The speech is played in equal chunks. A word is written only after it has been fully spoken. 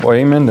Well,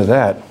 amen to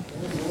that.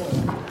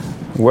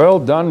 Well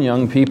done,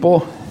 young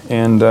people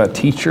and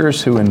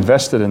teachers who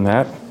invested in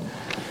that.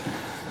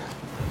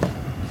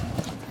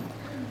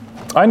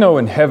 I know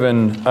in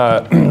heaven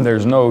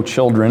there's no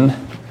children.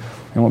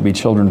 There won't be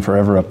children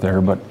forever up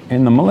there, but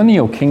in the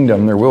millennial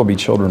kingdom there will be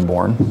children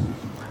born.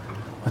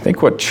 I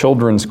think what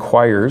children's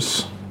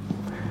choirs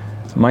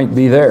might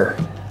be there.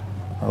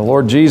 The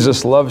Lord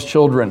Jesus loves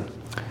children,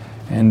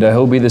 and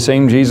He'll be the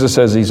same Jesus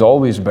as He's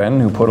always been,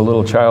 who put a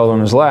little child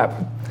on His lap.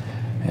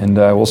 And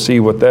we'll see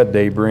what that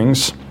day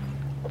brings.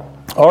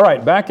 All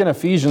right, back in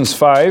Ephesians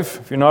 5,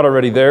 if you're not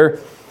already there,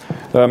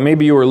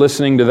 maybe you were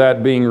listening to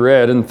that being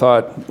read and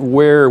thought,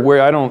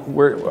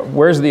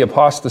 where's the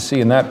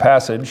apostasy in that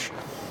passage?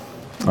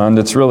 And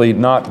it's really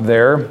not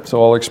there,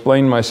 so I'll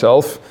explain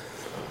myself.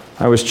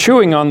 I was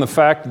chewing on the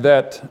fact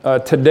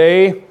that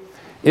today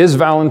is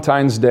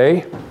Valentine's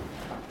Day.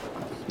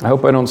 I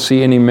hope I don't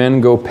see any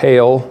men go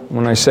pale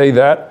when I say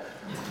that.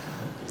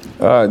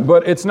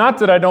 But it's not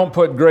that I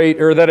put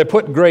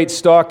great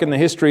stock in the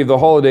history of the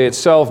holiday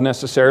itself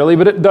necessarily,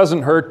 but it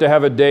doesn't hurt to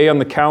have a day on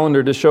the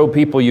calendar to show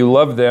people you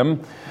love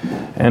them.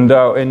 And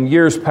in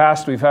years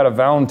past, we've had a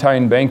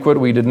Valentine banquet.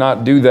 We did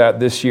not do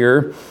that this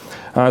year.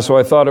 So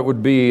I thought it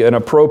would be an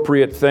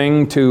appropriate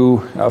thing to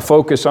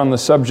focus on the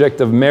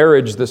subject of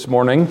marriage this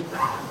morning.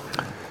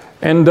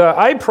 And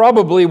I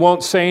probably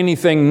won't say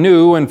anything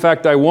new. In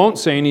fact, I won't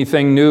say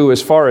anything new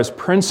as far as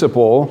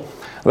principle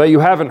that you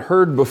haven't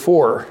heard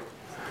before.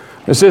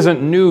 This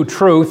isn't new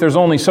truth. There's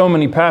only so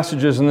many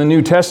passages in the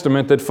New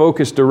Testament that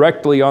focus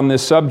directly on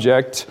this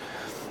subject.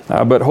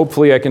 But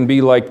hopefully I can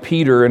be like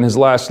Peter in his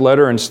last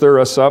letter and stir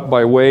us up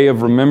by way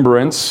of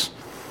remembrance.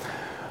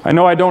 I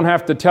know I don't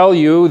have to tell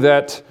you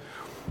that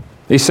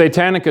the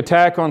satanic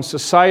attack on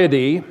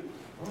society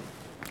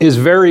is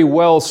very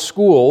well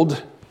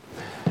schooled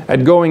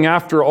at going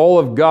after all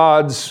of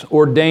God's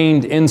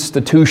ordained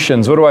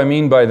institutions. What do I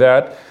mean by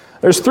that?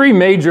 There's three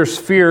major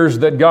spheres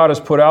that God has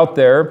put out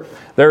there.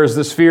 There is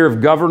the sphere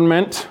of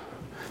government.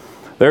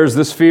 There's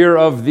the sphere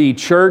of the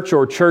church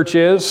or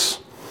churches.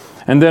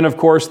 And then, of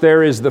course,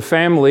 there is the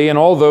family, and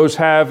all those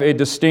have a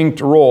distinct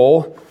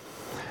role.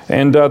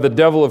 And the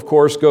devil, of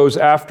course, goes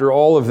after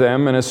all of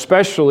them, and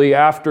especially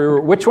after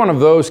which one of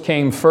those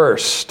came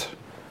first?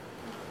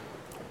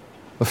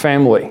 The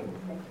family.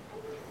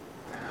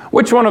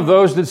 Which one of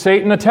those did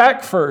Satan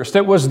attack first?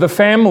 It was the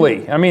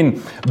family. I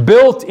mean,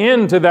 built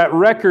into that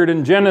record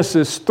in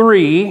Genesis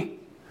 3,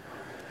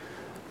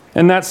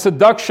 and that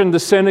seduction to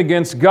sin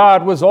against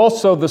God was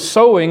also the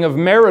sowing of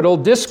marital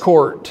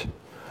discord.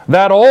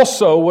 That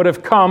also would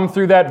have come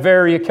through that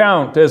very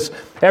account as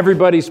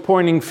everybody's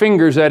pointing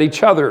fingers at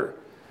each other.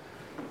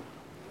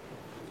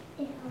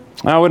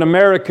 Now in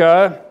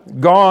America,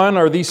 gone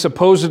are these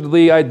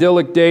supposedly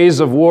idyllic days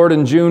of Ward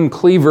and June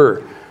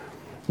Cleaver.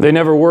 They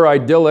never were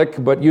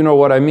idyllic, but you know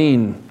what I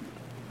mean.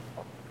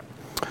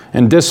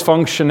 And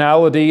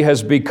dysfunctionality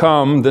has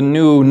become the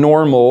new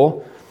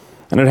normal,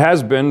 and it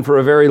has been for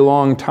a very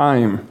long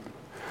time.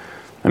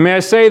 And may I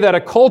say that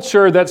a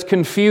culture that's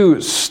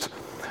confused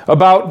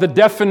about the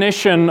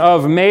definition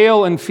of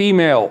male and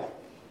female,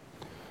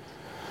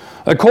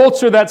 a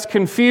culture that's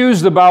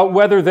confused about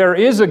whether there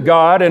is a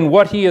God and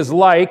what He is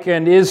like,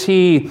 and is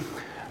He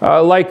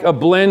like a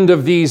blend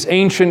of these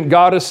ancient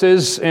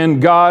goddesses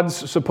and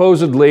gods,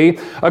 supposedly.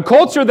 A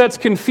culture that's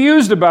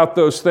confused about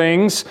those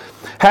things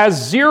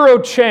has zero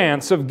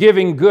chance of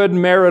giving good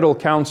marital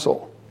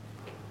counsel.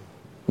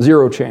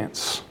 Zero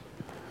chance.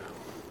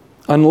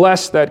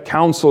 Unless that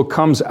counsel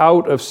comes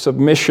out of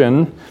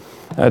submission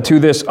to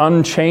this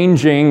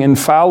unchanging,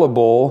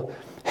 infallible,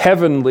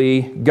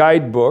 heavenly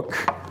guidebook,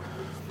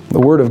 the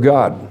Word of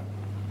God.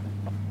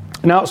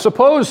 Now,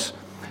 suppose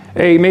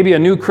maybe a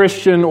new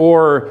Christian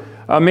or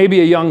maybe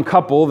a young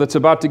couple that's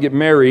about to get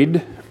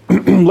married.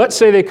 Let's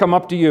say they come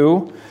up to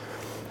you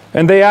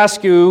and they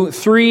ask you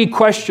three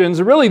questions.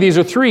 Really, these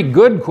are three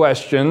good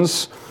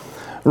questions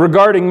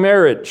regarding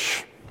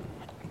marriage.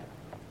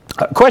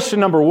 Question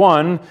number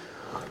one,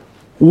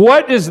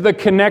 what is the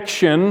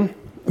connection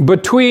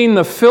between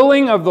the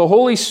filling of the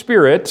Holy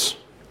Spirit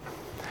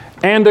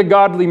and a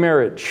godly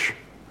marriage?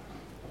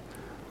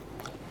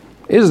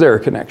 Is there a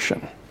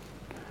connection?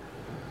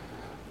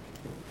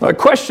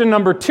 Question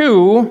number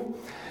two,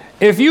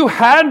 if you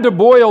had to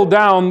boil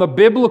down the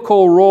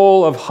biblical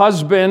role of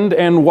husband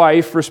and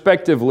wife,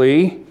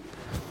 respectively,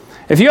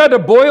 if you had to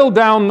boil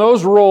down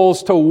those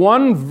roles to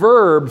one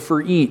verb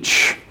for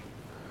each,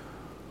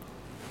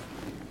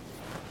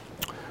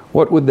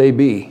 what would they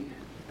be?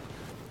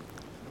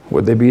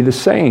 Would they be the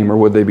same or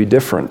would they be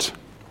different?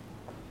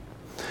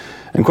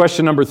 And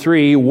question number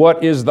three,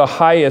 what is the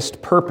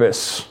highest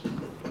purpose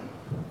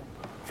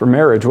for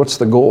marriage? What's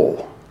the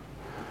goal?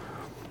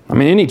 I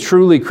mean, any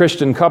truly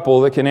Christian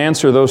couple that can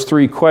answer those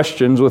three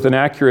questions with an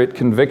accurate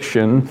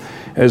conviction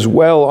is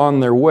well on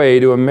their way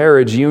to a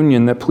marriage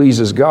union that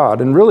pleases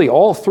God. And really,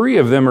 all three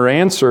of them are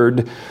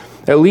answered,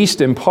 at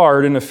least in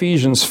part, in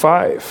Ephesians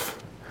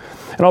 5.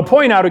 And I'll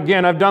point out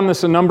again, I've done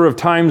this a number of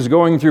times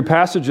going through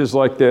passages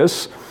like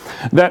this,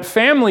 that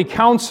family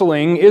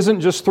counseling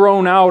isn't just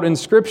thrown out in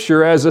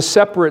Scripture as a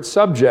separate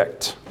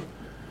subject.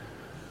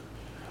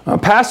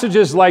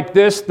 Passages like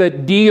this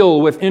that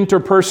deal with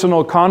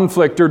interpersonal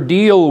conflict or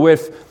deal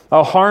with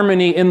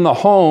harmony in the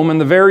home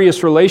and the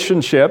various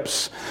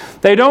relationships,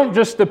 they don't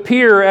just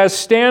appear as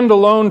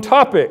standalone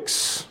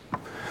topics.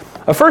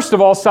 First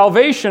of all,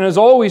 salvation is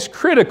always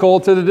critical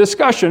to the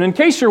discussion. In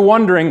case you're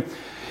wondering,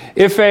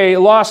 if a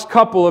lost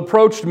couple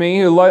approached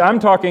me, I'm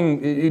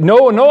talking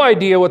no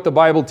idea what the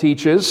Bible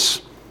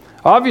teaches,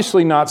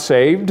 obviously not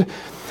saved, and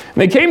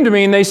they came to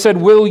me and they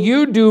said, "Will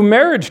you do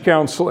marriage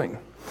counseling?"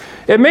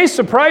 It may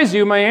surprise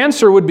you, my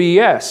answer would be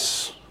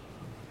yes.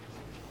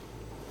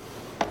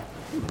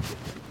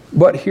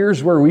 But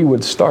here's where we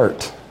would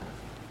start.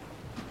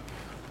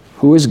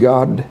 Who is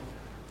God?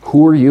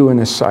 Who are you in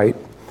His sight?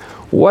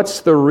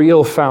 What's the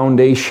real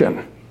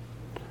foundation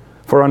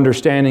for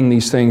understanding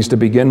these things to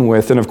begin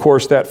with? And of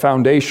course, that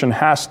foundation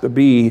has to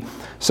be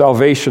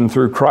salvation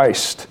through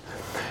Christ.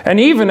 And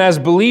even as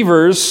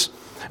believers,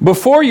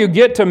 before you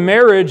get to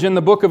marriage in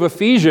the book of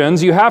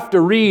Ephesians, you have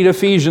to read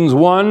Ephesians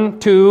 1,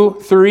 2,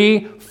 3,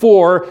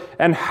 4,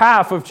 and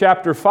half of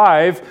chapter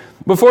 5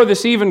 before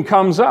this even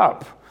comes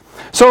up.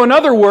 So in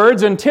other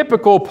words, in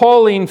typical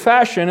Pauline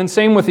fashion, and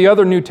same with the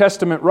other New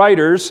Testament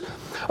writers,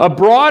 a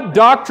broad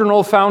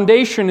doctrinal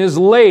foundation is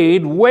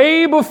laid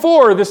way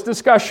before this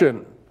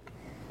discussion.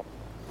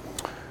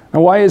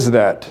 Now, why is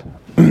that?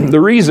 The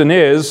reason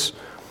is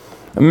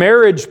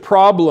marriage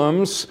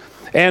problems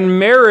and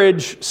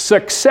marriage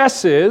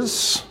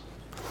successes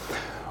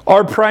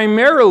are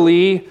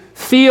primarily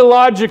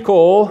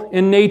theological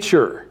in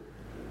nature.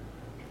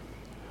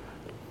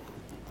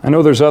 I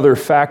know there's other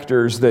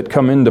factors that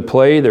come into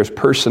play. There's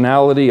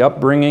personality,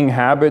 upbringing,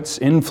 habits,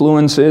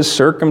 influences,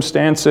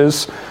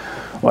 circumstances,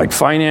 like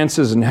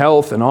finances and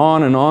health, and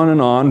on and on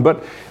and on.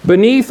 But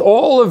beneath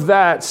all of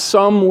that,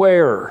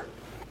 somewhere,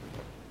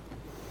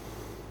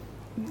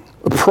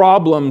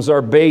 problems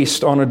are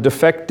based on a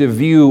defective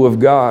view of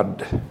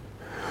God,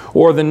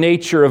 or the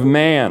nature of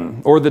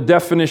man, or the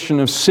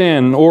definition of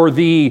sin, or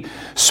the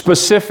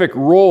specific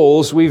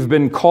roles we've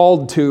been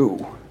called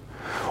to,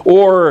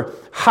 or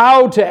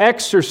how to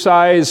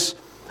exercise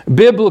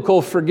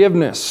biblical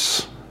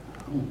forgiveness.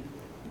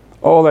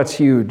 Oh, that's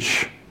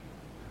huge.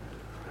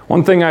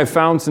 One thing I've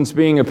found since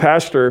being a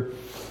pastor,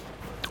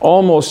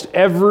 almost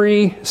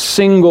every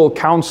single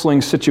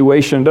counseling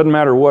situation, doesn't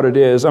matter what it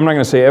is, I'm not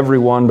going to say every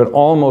one, but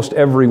almost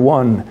every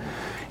one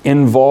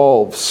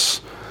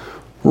involves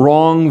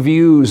wrong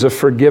views of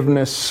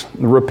forgiveness,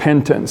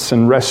 repentance,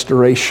 and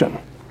restoration.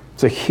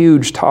 It's a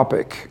huge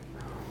topic.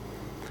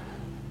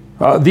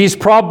 These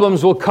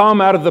problems will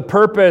come out of the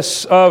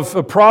purpose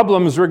of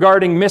problems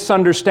regarding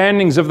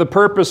misunderstandings of the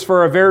purpose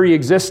for our very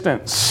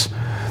existence.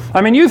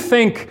 I mean, you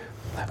think,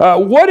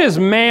 what is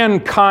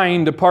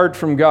mankind apart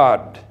from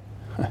God?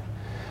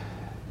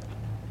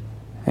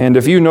 And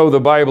if you know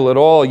the Bible at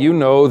all, you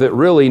know that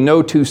really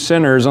no two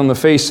sinners on the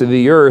face of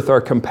the earth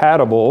are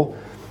compatible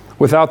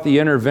without the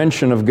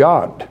intervention of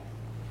God.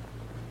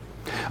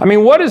 I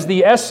mean, what is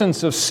the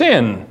essence of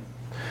sin?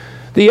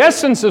 The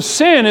essence of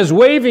sin is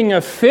waving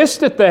a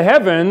fist at the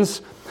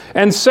heavens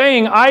and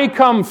saying, "I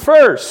come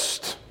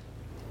first."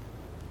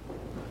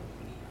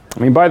 I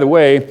mean, by the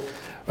way,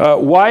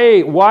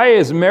 why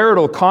is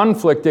marital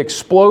conflict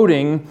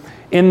exploding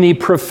in the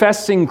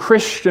professing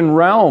Christian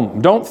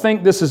realm? Don't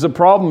think this is a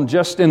problem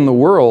just in the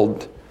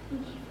world.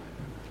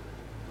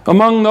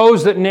 Among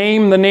those that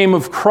name the name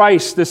of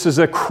Christ, this is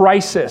a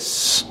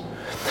crisis.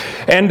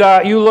 And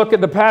you look at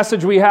the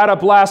passage we had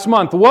up last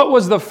month. What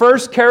was the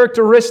first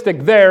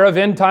characteristic there of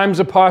end times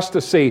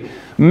apostasy?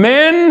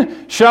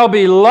 Men shall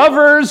be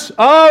lovers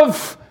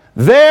of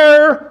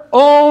their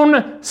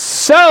own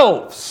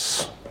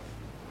selves.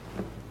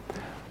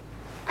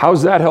 How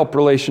does that help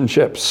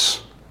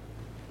relationships?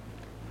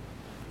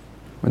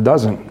 It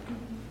doesn't.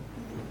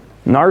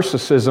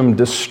 Narcissism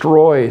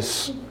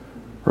destroys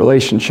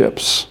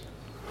relationships.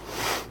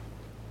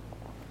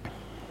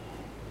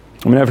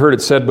 I mean, I've heard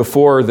it said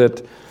before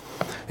that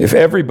if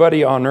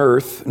everybody on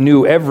earth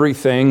knew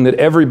everything that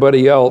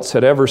everybody else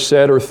had ever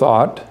said or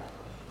thought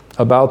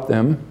about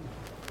them,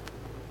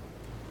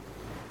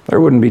 there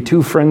wouldn't be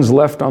two friends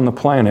left on the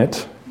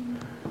planet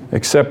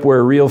except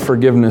where real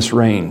forgiveness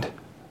reigned.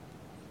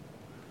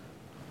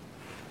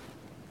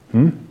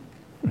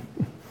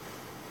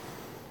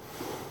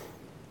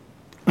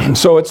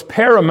 So it's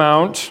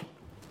paramount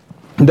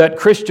that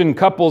Christian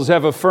couples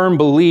have a firm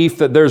belief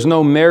that there's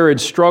no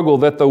marriage struggle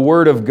that the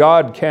Word of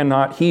God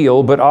cannot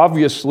heal, but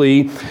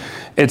obviously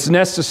it's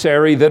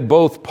necessary that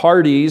both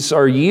parties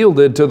are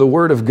yielded to the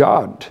Word of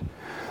God.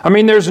 I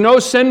mean, there's no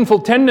sinful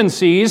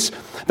tendencies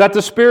that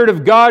the Spirit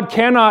of God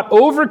cannot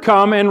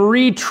overcome and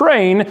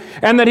retrain,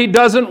 and that He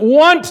doesn't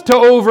want to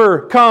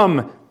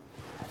overcome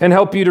and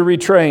help you to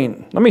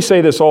retrain. Let me say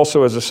this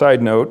also as a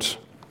side note.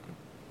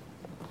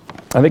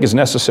 I think it's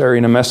necessary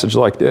in a message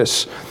like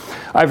this.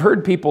 I've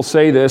heard people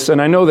say this,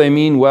 and I know they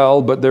mean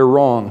well, but they're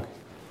wrong.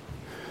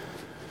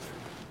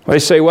 They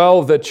say,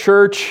 well, the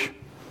church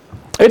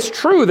It's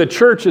true the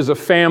church is a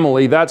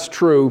family, that's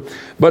true.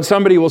 But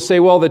somebody will say,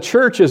 well, the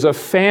church is a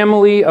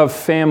family of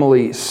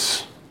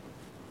families.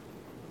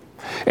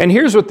 And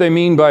here's what they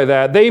mean by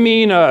that. They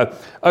mean a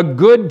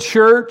good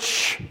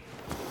church,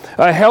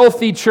 a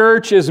healthy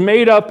church is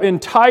made up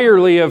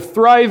entirely of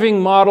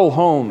thriving model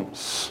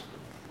homes.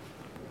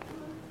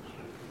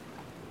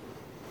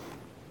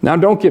 Now,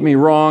 don't get me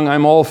wrong,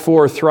 I'm all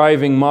for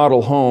thriving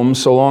model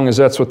homes, so long as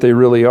that's what they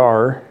really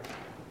are.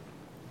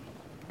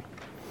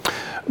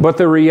 But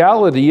the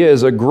reality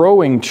is, a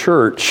growing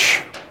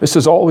church, this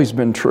has always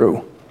been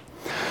true,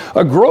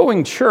 a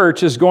growing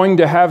church is going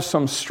to have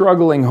some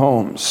struggling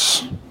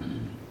homes.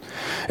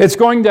 It's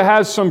going to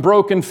have some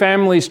broken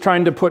families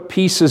trying to put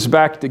pieces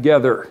back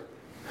together.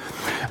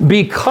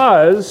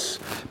 Because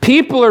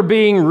people are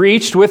being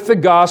reached with the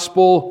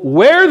gospel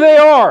where they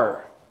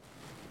are.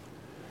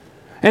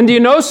 And do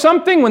you know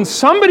something? When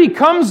somebody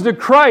comes to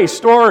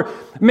Christ, or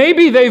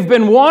maybe they've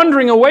been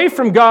wandering away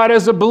from God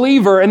as a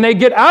believer, and they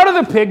get out of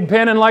the pig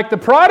pen, and like the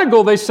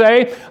prodigal, they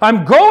say,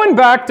 I'm going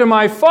back to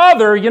my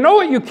father. You know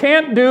what you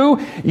can't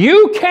do?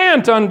 You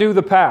can't undo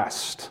the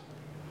past.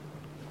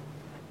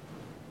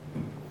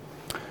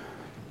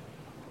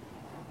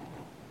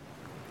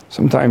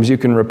 Sometimes you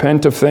can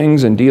repent of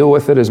things and deal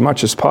with it as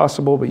much as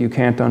possible, but you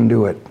can't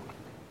undo it.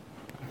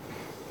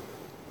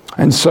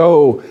 And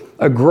so,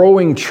 a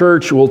growing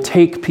church will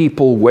take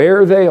people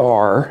where they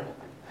are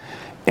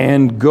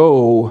and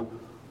go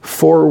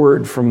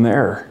forward from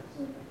there.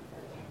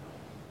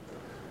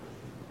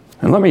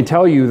 And let me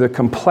tell you, the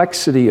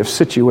complexity of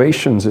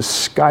situations is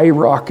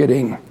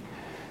skyrocketing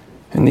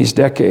in these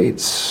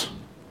decades.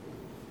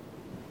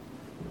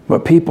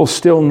 But people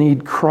still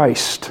need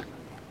Christ,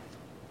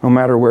 no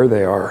matter where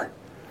they are.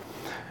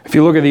 If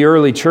you look at the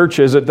early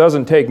churches, it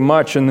doesn't take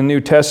much in the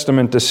New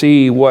Testament to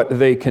see what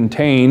they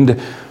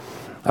contained.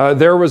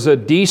 There was a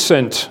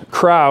decent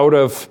crowd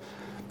of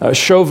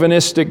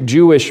chauvinistic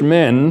Jewish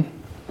men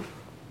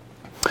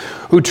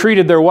who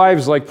treated their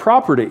wives like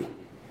property.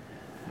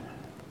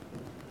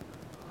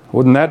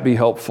 Wouldn't that be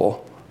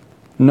helpful?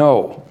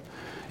 No.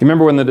 You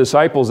remember when the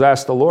disciples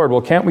asked the Lord,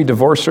 well, can't we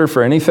divorce her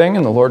for anything?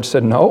 And the Lord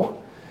said,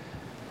 no.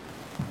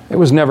 It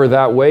was never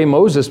that way.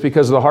 Moses,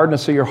 because of the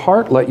hardness of your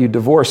heart, let you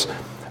divorce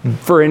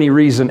for any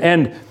reason.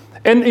 And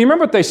you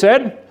remember what they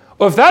said?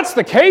 Well, if that's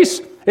the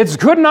case, it's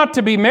good not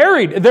to be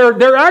married.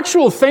 Their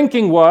actual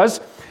thinking was,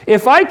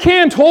 if I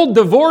can't hold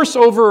divorce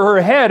over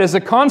her head as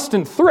a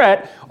constant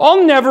threat,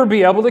 I'll never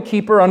be able to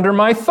keep her under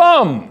my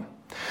thumb.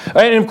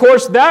 And of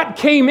course, that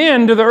came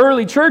into the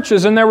early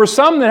churches, and there were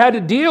some that had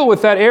to deal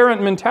with that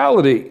errant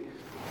mentality.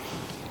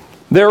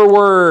 There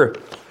were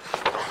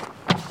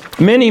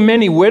many,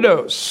 many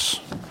widows,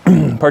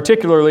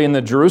 particularly in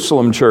the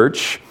Jerusalem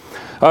church,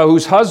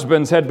 whose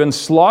husbands had been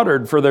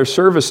slaughtered for their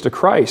service to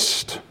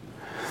Christ.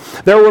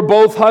 There were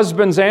both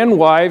husbands and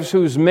wives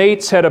whose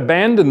mates had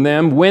abandoned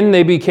them when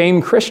they became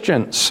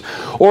Christians,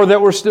 or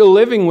that were still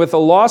living with a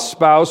lost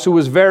spouse who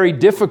was very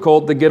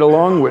difficult to get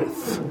along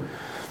with.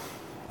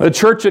 The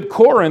church at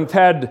Corinth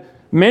had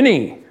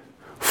many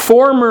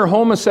former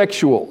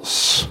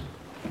homosexuals.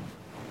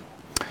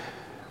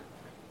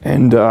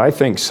 And I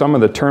think some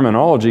of the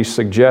terminology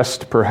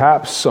suggests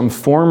perhaps some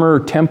former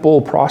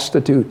temple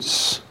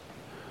prostitutes.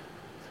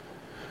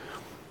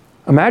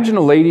 Imagine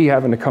a lady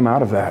having to come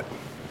out of that.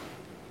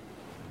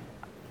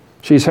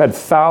 She's had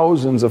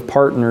thousands of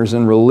partners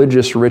in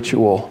religious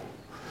ritual.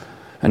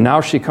 And now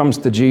she comes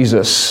to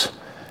Jesus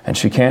and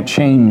she can't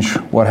change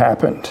what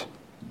happened.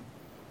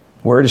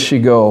 Where does she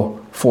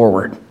go?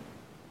 Forward.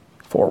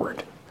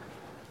 Forward.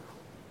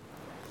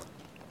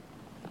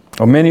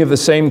 Well, many of the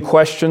same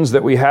questions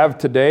that we have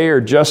today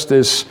are just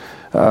as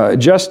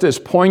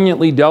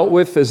poignantly dealt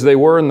with as they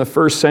were in the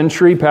first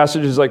century.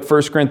 Passages like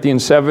 1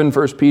 Corinthians 7,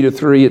 1 Peter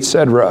 3,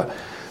 etc.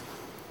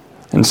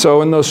 And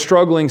so in those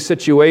struggling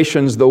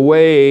situations, the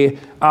way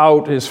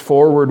out is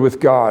forward with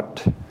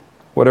God,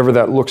 whatever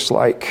that looks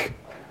like.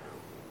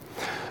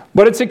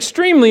 But it's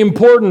extremely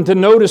important to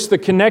notice the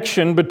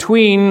connection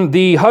between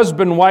the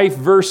husband-wife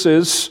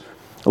verses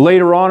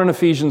later on in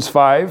Ephesians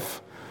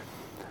 5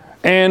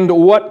 and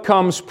what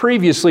comes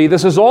previously.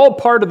 This is all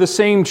part of the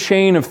same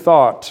chain of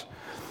thought.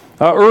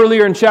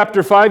 Earlier in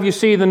chapter 5, you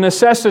see the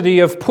necessity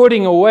of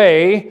putting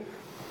away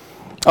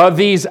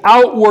these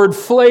outward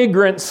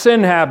flagrant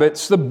sin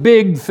habits, the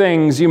big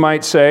things, you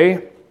might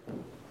say.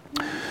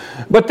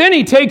 But then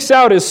he takes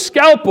out his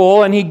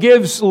scalpel and he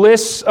gives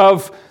lists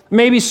of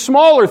maybe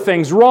smaller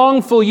things,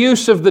 wrongful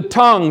use of the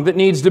tongue that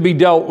needs to be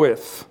dealt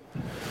with.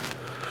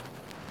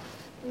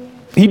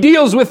 He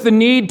deals with the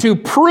need to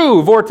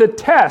prove or to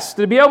test,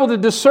 to be able to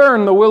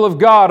discern the will of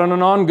God on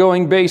an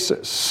ongoing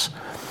basis.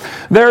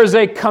 There is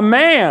a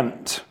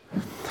command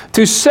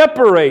to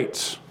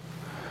separate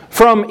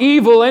from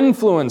evil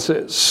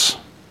influences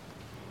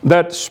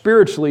that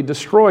spiritually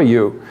destroy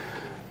you.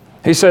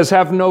 He says,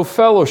 have no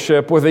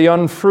fellowship with the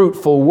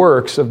unfruitful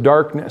works of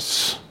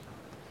darkness.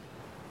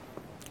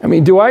 I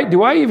mean, do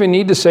I even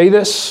need to say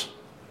this?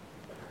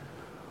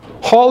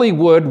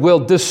 Hollywood will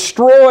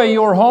destroy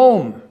your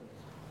home.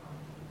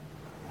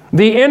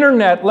 The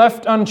internet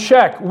left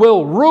unchecked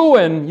will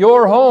ruin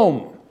your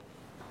home.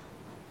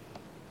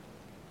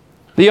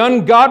 The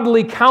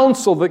ungodly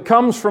counsel that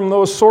comes from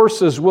those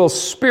sources will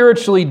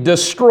spiritually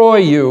destroy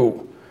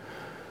you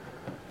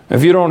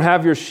if you don't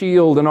have your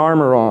shield and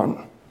armor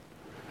on.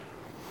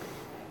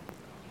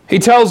 He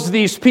tells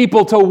these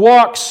people to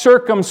walk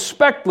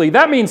circumspectly.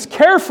 That means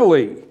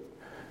carefully.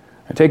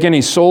 Take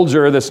any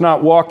soldier that's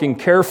not walking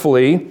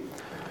carefully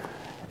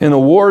in a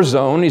war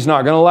zone, he's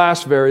not going to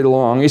last very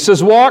long. He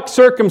says, walk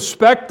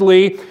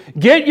circumspectly,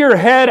 get your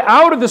head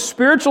out of the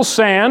spiritual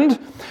sand,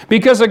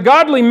 because a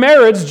godly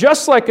marriage,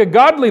 just like a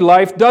godly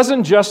life,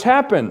 doesn't just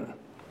happen.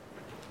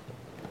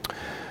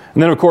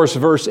 And then, of course,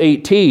 verse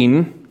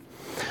 18,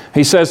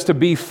 he says to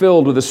be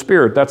filled with the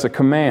Spirit. That's a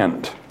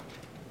command.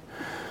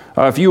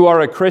 If you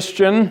are a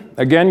Christian,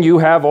 again, you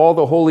have all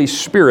the Holy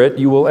Spirit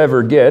you will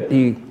ever get.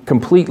 He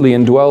completely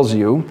indwells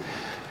you.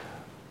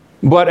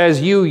 But as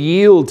you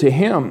yield to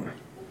Him,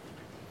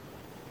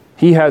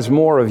 He has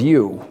more of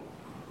you.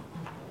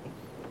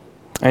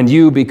 And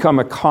you become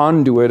a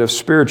conduit of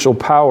spiritual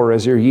power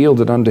as you're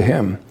yielded unto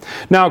Him.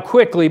 Now,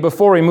 quickly,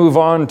 before we move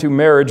on to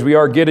marriage, we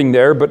are getting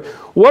there, but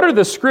what are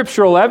the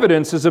scriptural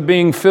evidences of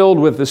being filled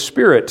with the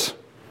Spirit?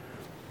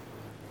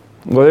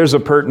 Well, there's a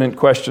pertinent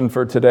question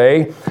for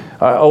today.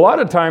 A lot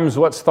of times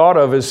what's thought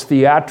of is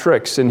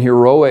theatrics and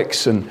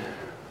heroics. And,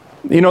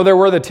 there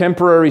were the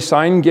temporary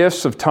sign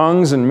gifts of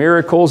tongues and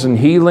miracles and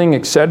healing,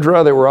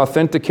 etc. that were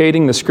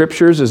authenticating the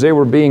scriptures as they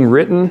were being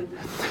written.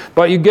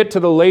 But you get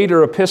to the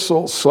later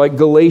epistles like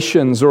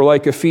Galatians or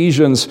like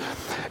Ephesians.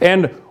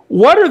 And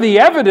what are the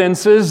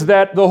evidences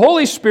that the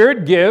Holy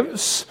Spirit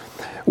gives?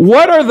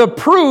 What are the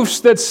proofs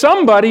that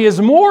somebody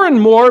is more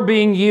and more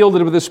being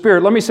yielded with the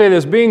Spirit? Let me say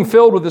this. Being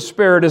filled with the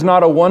Spirit is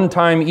not a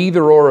one-time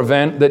either-or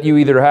event that you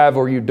either have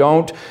or you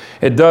don't.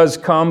 It does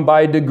come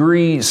by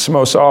degrees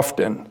most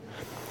often.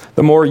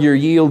 The more you're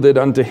yielded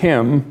unto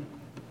Him.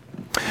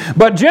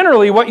 But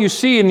generally what you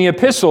see in the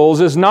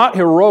epistles is not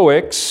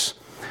heroics,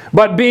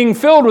 but being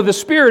filled with the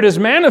Spirit is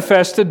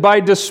manifested by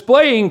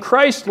displaying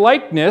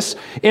Christ-likeness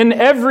in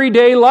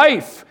everyday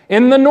life,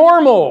 in the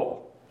normal.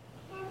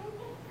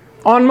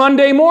 On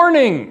Monday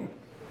morning,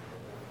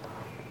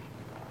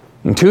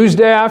 and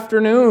Tuesday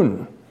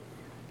afternoon,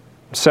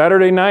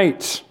 Saturday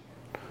night.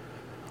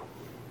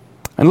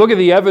 And look at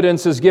the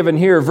evidences given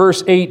here.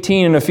 Verse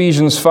 18 in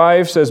Ephesians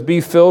 5 says, be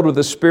filled with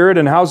the Spirit.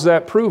 And how's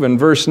that proven?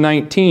 Verse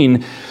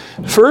 19.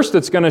 First,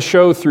 it's going to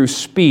show through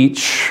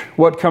speech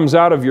what comes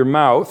out of your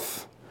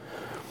mouth.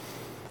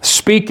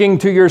 Speaking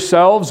to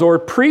yourselves or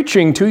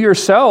preaching to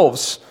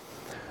yourselves.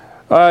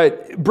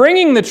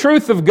 Bringing the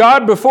truth of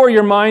God before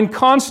your mind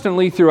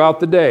constantly throughout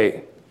the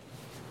day.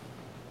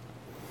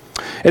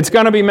 It's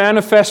going to be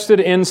manifested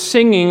in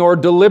singing or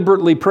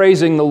deliberately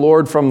praising the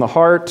Lord from the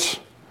heart.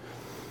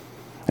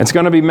 It's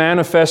going to be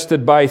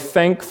manifested by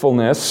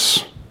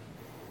thankfulness.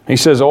 He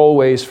says,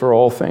 always for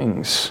all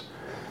things.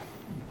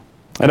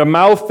 And a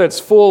mouth that's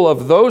full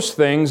of those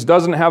things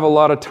doesn't have a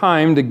lot of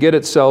time to get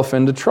itself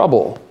into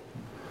trouble.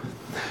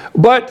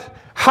 But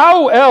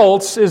how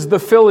else is the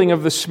filling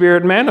of the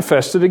Spirit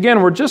manifested?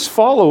 Again, we're just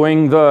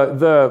following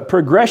the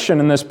progression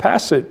in this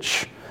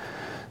passage.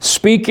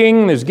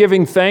 Speaking, there's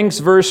giving thanks,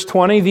 verse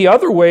 20. The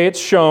other way it's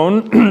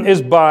shown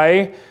is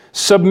by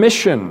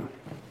submission.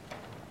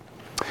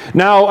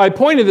 Now, I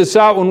pointed this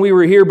out when we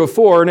were here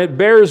before, and it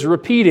bears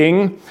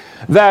repeating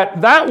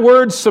that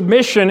word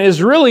submission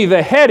is really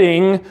the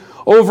heading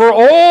over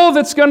all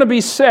that's going to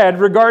be said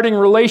regarding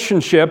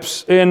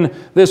relationships in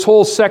this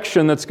whole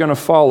section that's going to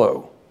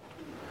follow.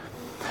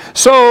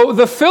 So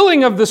the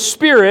filling of the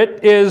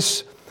Spirit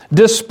is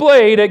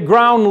displayed at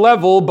ground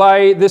level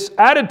by this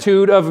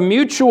attitude of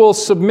mutual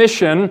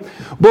submission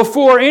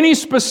before any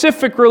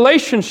specific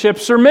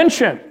relationships are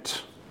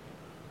mentioned.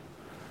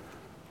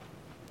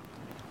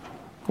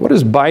 What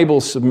is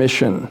Bible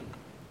submission?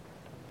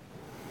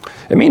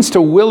 It means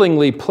to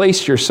willingly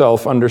place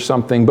yourself under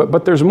something,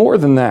 but there's more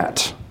than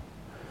that.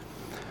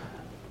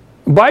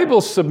 Bible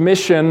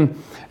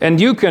submission,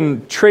 and you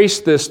can trace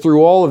this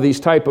through all of these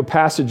type of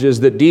passages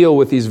that deal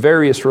with these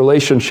various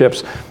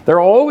relationships,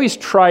 they're always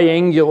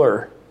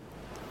triangular.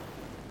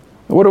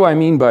 What do I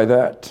mean by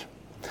that?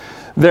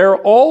 They're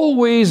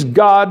always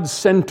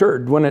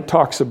God-centered when it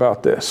talks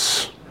about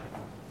this.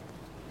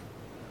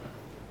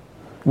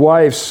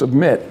 Wives,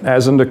 submit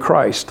as unto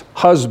Christ.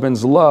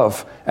 Husbands,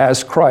 love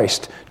as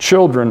Christ.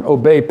 Children,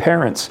 obey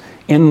parents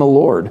in the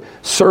Lord.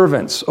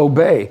 Servants,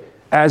 obey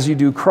as you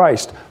do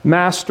Christ.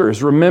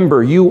 Masters,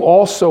 remember, you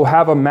also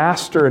have a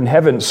master in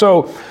heaven.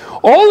 So,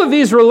 all of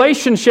these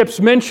relationships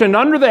mentioned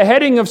under the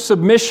heading of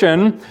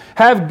submission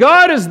have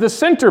God as the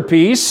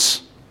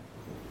centerpiece,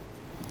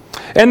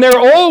 and they're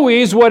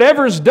always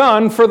whatever's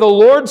done for the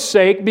Lord's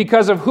sake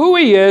because of who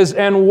He is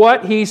and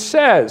what He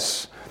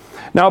says.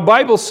 Now,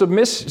 Bible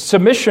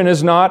submission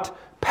is not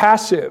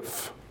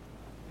passive.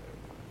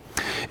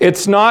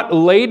 It's not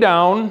lay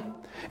down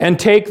and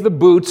take the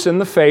boots in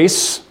the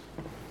face.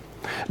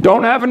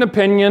 Don't have an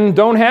opinion,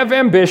 don't have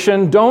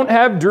ambition, don't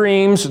have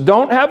dreams,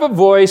 don't have a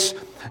voice.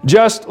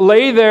 Just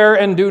lay there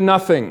and do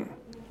nothing.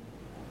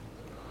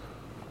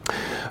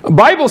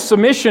 Bible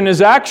submission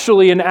is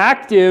actually an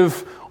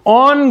active,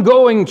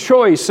 ongoing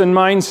choice and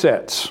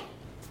mindset.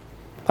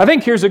 I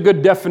think here's a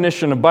good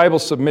definition of Bible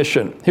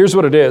submission. Here's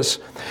what it is.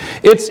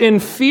 It's in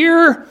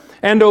fear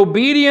and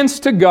obedience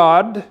to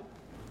God,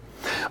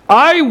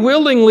 I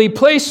willingly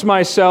place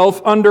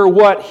myself under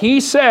what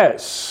He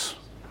says,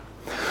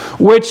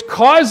 which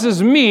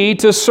causes me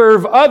to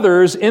serve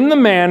others in the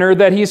manner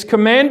that He's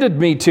commanded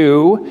me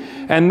to,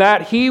 and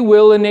that He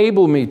will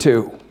enable me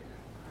to.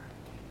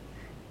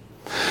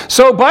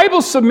 So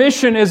Bible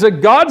submission is a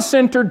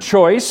God-centered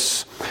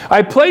choice.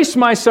 I place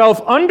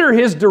myself under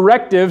His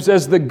directives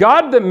as the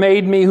God that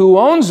made me, who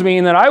owns me,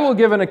 and that I will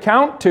give an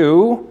account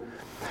to,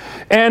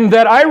 and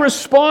that I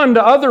respond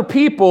to other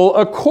people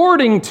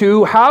according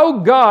to how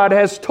God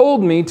has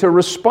told me to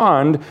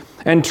respond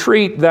and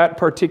treat that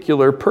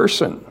particular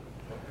person.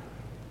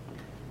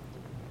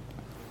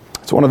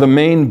 It's one of the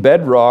main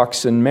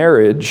bedrocks in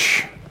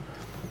marriage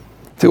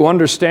to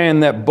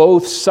understand that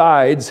both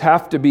sides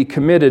have to be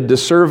committed to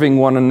serving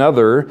one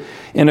another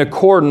in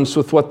accordance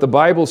with what the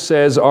Bible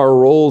says our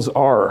roles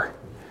are.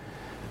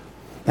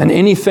 And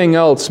anything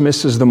else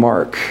misses the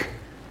mark.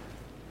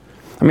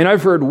 I mean,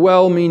 I've heard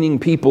well-meaning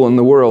people in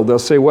the world, they'll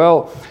say,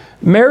 well,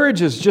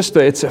 marriage is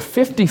it's a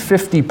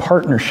 50-50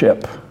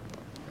 partnership.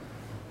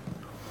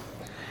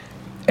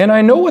 And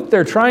I know what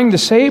they're trying to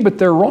say, but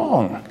they're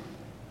wrong.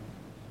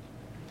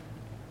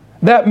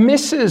 That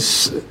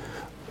misses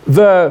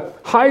the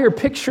higher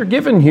picture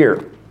given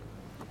here.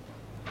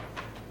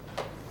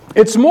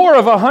 It's more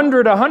of a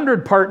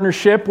 100-100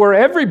 partnership where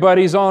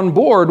everybody's on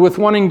board with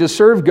wanting to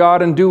serve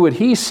God and do what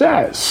He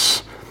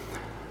says.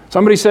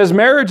 Somebody says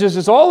marriage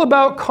is all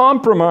about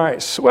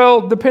compromise.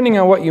 Well, depending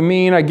on what you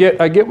mean, I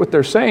get what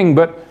they're saying,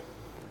 but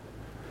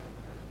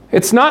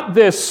it's not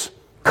this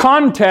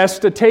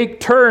contest to take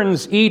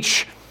turns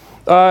each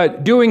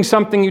doing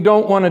something you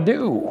don't want to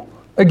do.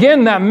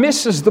 Again, that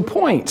misses the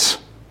point.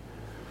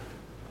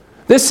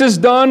 This is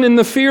done in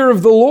the fear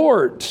of the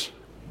Lord.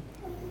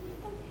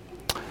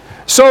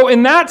 So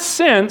in that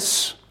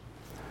sense,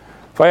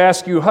 if I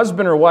ask you,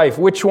 husband or wife,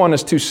 which one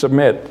is to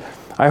submit?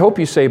 I hope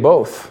you say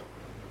both,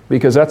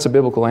 because that's a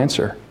biblical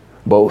answer.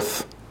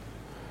 Both.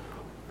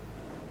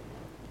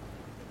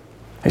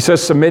 He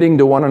says submitting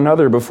to one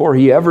another before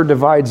he ever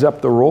divides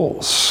up the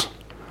roles.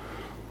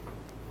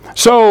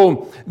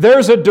 So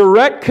there's a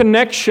direct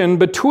connection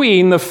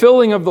between the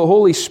filling of the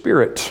Holy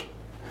Spirit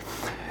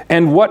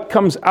and what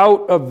comes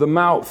out of the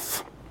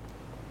mouth.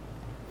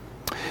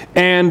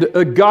 And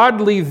a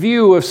godly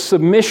view of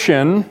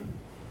submission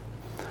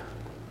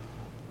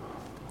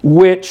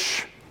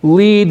which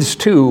leads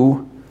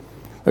to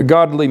a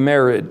godly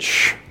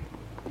marriage,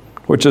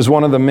 which is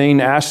one of the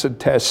main acid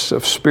tests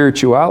of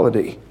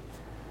spirituality.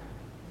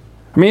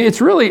 I mean,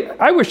 it's really,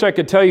 I wish I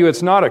could tell you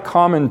it's not a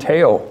common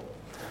tale.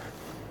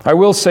 I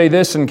will say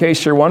this in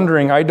case you're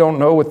wondering, I don't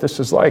know what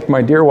this is like.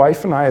 My dear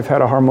wife and I have had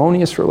a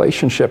harmonious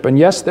relationship. And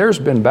yes, there's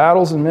been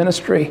battles in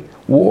ministry,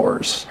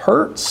 wars,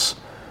 hurts.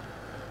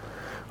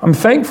 I'm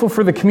thankful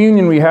for the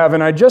communion we have.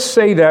 And I just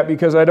say that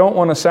because I don't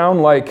want to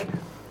sound like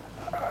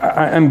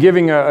I'm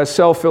giving a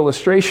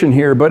self-illustration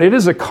here, but it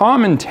is a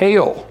common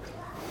tale.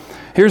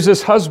 Here's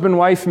this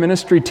husband-wife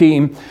ministry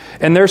team,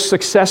 and they're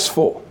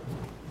successful.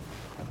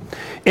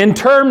 In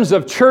terms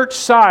of church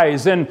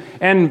size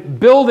and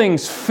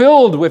buildings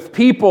filled with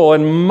people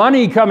and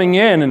money coming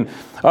in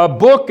and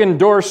book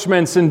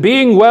endorsements and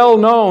being well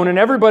known, and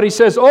everybody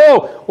says,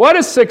 oh, what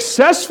a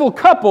successful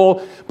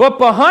couple, but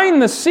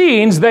behind the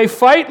scenes they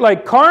fight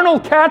like carnal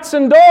cats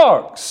and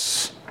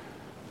dogs.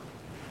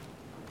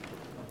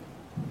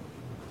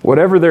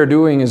 Whatever they're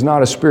doing is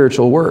not a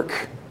spiritual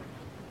work.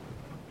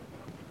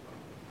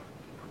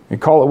 You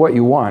call it what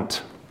you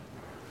want.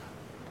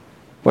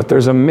 But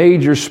there's a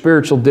major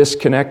spiritual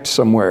disconnect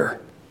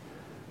somewhere.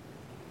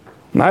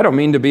 And I don't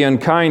mean to be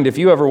unkind. If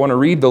you ever want to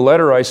read the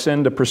letter I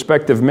send to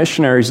prospective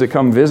missionaries that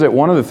come visit,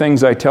 one of the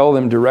things I tell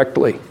them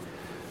directly,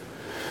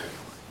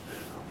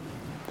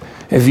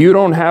 if you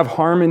don't have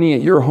harmony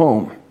at your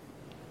home,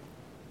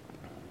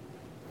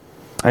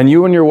 and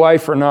you and your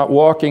wife are not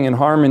walking in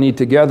harmony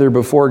together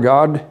before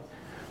God,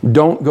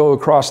 don't go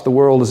across the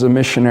world as a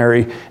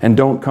missionary and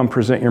don't come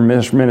present your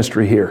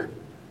ministry here.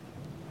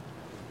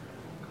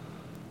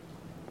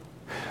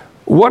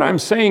 What I'm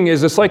saying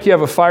is, it's like you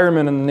have a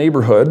fireman in the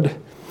neighborhood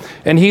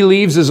and he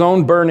leaves his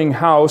own burning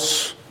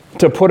house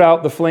to put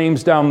out the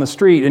flames down the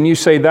street, and you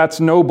say, that's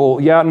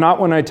noble. Yeah, not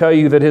when I tell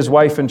you that his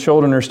wife and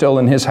children are still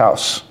in his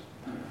house.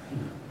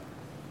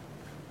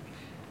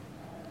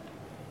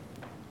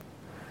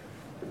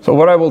 So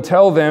what I will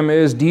tell them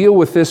is deal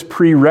with this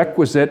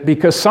prerequisite,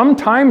 because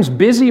sometimes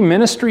busy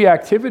ministry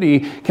activity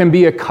can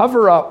be a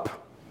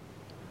cover-up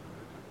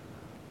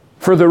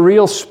for the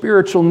real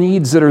spiritual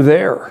needs that are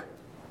there.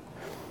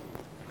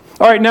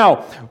 All right,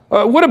 now,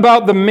 what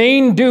about the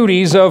main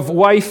duties of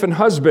wife and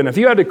husband? If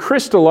you had to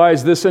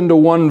crystallize this into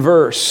one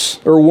verse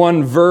or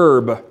one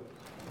verb.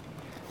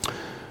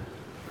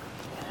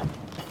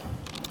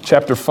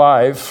 Chapter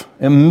 5,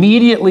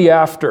 immediately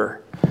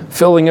after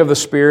filling of the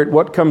Spirit,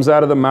 what comes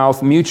out of the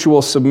mouth?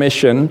 Mutual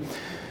submission.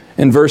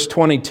 In verse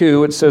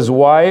 22, it says,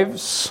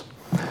 "Wives,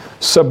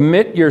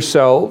 submit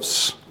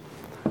yourselves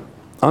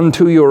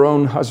unto your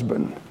own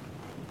husband."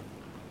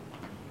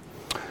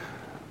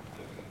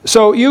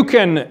 So you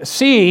can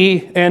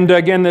see, and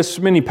again,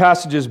 many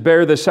passages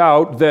bear this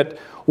out, that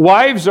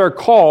wives are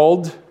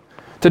called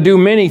to do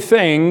many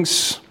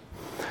things,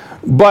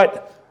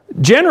 but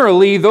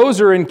generally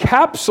those are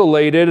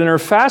encapsulated and are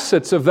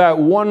facets of that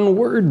one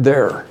word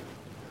there: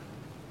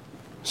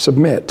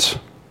 submit.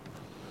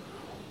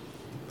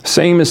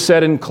 Same is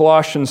said in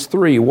Colossians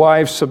 3,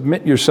 "Wives,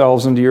 submit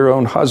yourselves unto your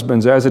own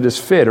husbands as it is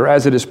fit," or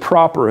as it is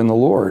proper in the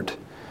Lord.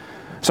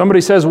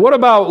 Somebody says, what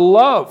about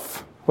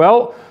love?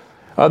 Well,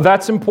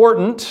 that's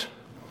important.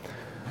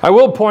 I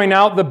will point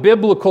out the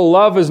biblical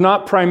love is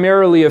not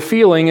primarily a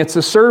feeling, it's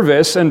a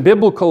service, and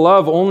biblical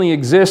love only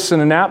exists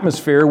in an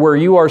atmosphere where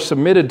you are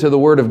submitted to the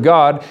Word of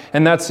God,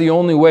 and that's the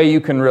only way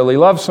you can really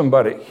love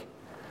somebody.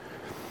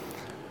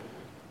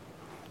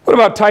 What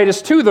about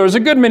Titus 2? There's a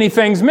good many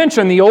things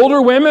mentioned. The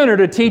older women are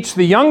to teach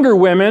the younger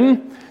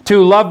women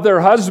to love their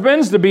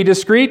husbands, to be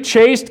discreet,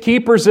 chaste,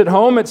 keepers at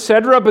home,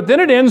 etc. But then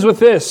it ends with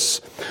this: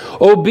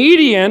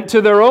 obedient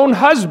to their own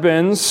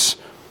husbands,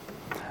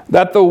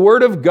 that the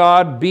word of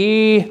God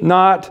be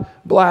not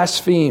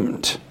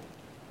blasphemed.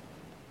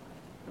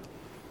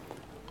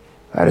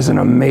 That is an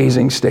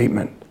amazing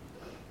statement.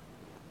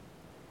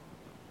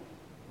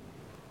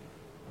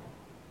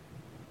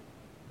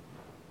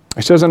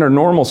 It says under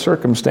normal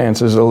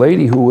circumstances, a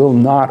lady who will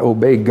not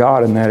obey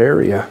God in that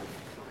area,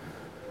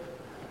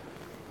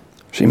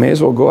 she may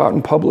as well go out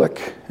in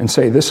public and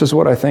say, "This is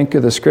what I think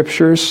of the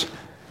Scriptures,"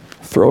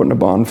 throw it in a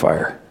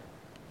bonfire.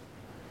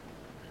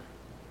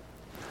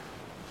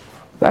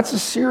 That's a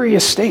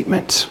serious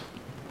statement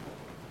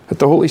that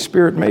the Holy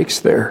Spirit makes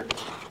there.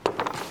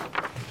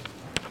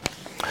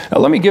 Now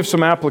let me give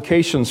some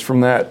applications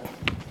from that.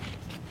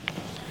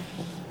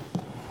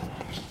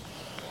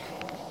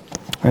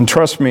 And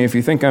trust me, if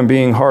you think I'm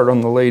being hard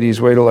on the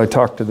ladies, wait till I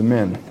talk to the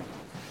men.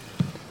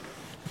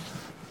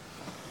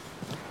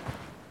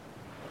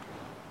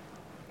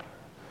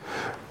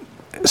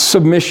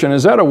 Submission,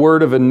 is that a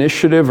word of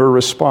initiative or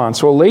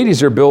response? Well,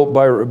 ladies are built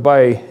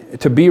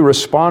to be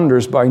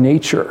responders by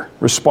nature.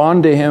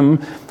 Respond to Him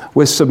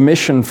with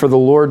submission for the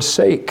Lord's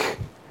sake.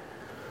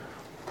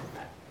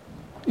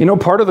 You know,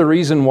 part of the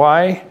reason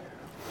why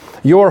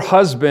your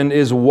husband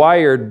is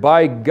wired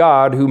by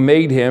God, who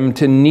made him,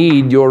 to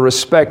need your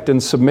respect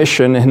and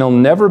submission, and he'll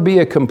never be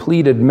a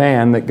completed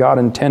man that God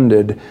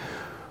intended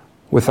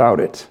without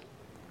it.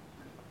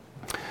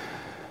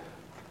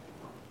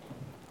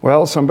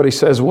 Well, somebody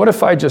says, what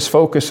if I just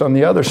focus on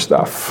the other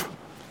stuff?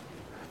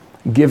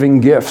 Giving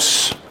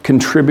gifts,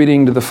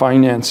 contributing to the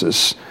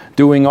finances,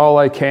 doing all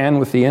I can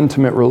with the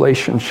intimate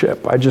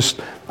relationship.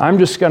 I'm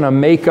just going to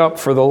make up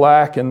for the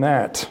lack in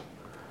that.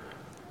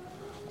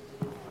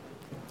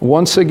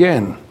 Once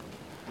again,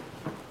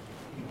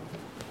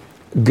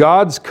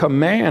 God's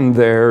command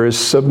there is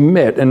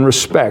submit and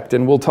respect,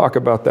 and we'll talk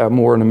about that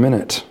more in a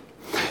minute.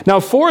 Now,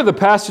 for the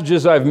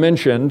passages I've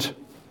mentioned,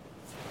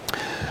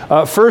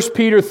 1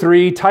 Peter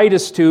 3,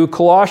 Titus 2,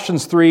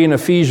 Colossians 3, and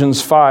Ephesians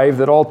 5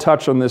 that all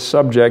touch on this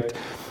subject,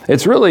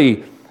 it's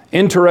really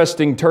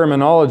interesting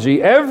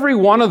terminology. Every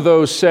one of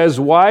those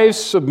says wives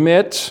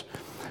submit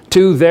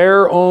to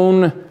their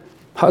own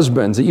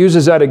husbands. It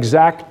uses that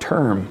exact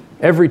term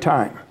every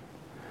time.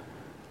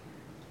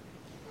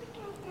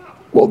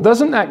 Well,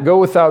 doesn't that go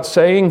without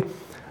saying?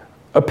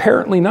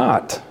 Apparently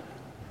not.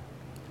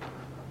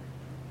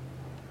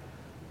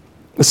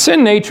 The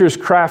sin nature is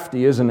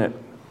crafty, isn't it?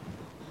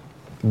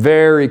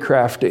 Very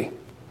crafty.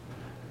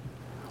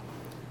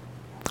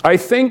 I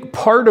think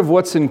part of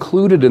what's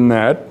included in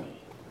that,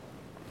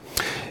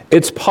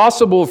 it's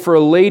possible for a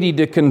lady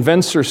to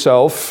convince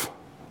herself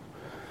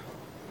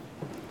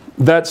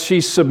that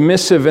she's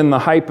submissive in the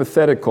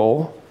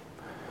hypothetical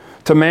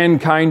to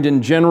mankind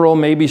in general.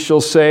 Maybe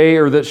she'll say,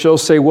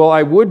 well,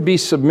 I would be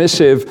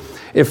submissive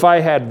if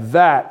I had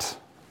that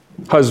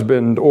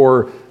husband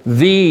or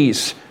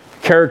these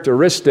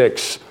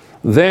characteristics,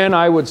 then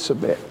I would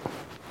submit.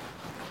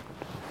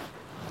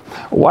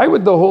 Why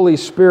would the Holy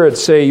Spirit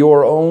say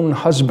your own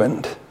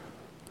husband?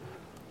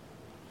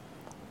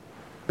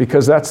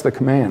 Because that's the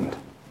command.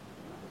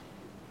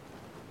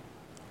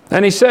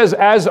 And he says,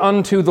 as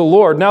unto the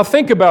Lord. Now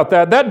think about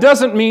that. That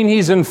doesn't mean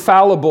he's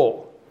infallible.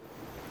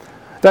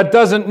 That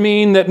doesn't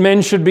mean that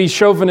men should be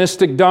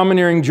chauvinistic,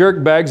 domineering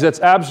jerkbags. That's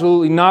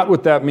absolutely not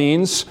what that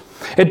means.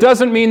 It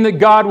doesn't mean that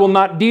God will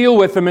not deal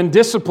with them in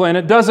discipline.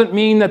 It doesn't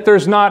mean that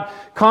there's not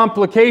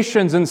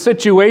complications and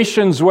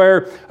situations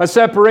where a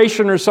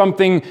separation or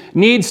something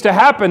needs to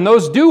happen.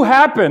 Those do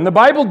happen. The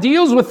Bible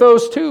deals with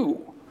those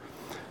too.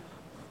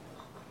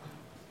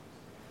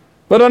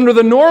 But under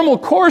the normal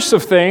course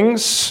of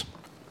things,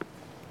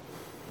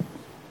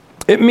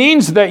 it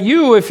means that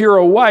you, if you're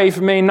a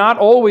wife, may not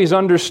always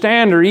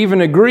understand or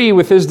even agree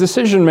with his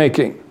decision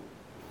making.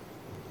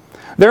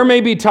 There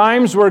may be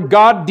times where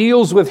God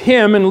deals with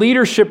him in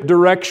leadership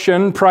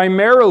direction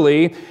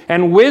primarily,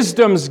 and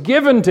wisdom's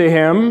given to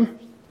him,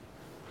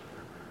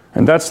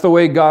 and that's the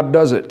way God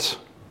does it.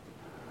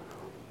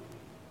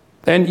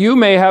 And you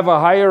may have a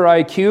higher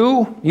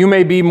IQ, you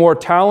may be more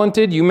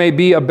talented, you may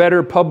be a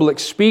better public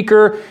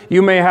speaker,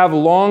 you may have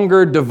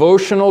longer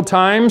devotional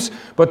times,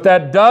 but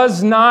that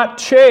does not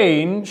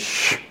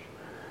change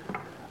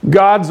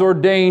God's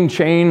ordained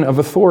chain of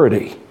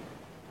authority.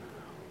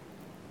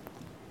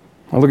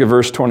 Now look at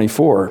verse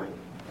 24.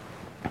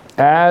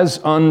 As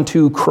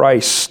unto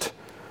Christ.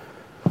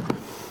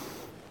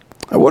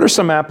 What are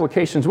some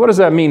applications? What does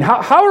that mean?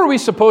 How are we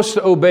supposed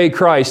to obey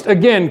Christ?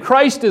 Again,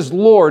 Christ is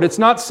Lord. It's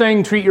not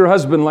saying treat your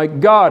husband like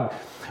God.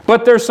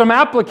 But there's some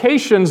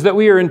applications that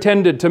we are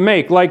intended to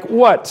make. Like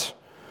what?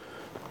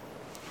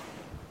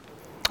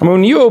 I mean,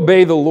 when you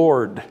obey the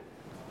Lord,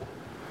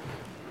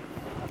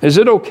 is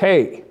it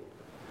okay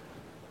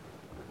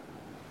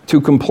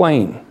to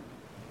complain,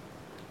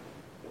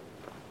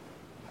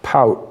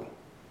 pout,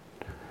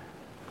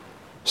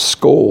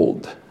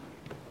 scold,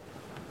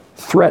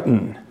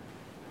 threaten,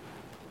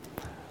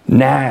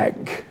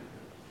 nag,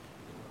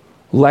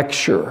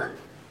 lecture?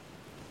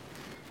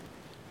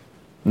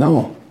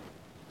 No.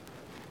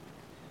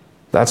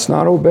 That's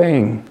not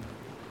obeying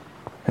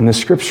in the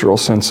scriptural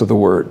sense of the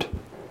word.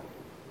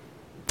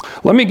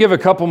 Let me give a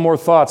couple more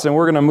thoughts and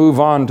we're going to move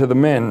on to the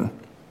men.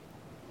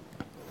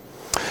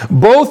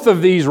 Both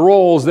of these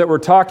roles that we're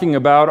talking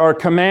about are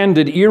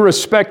commanded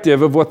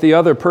irrespective of what the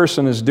other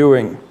person is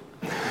doing.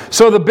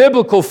 So the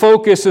biblical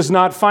focus is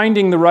not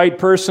finding the right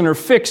person or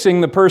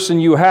fixing the person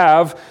you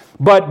have,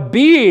 but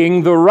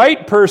being the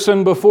right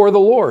person before the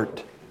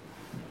Lord.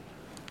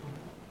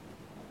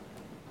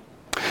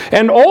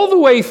 And all the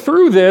way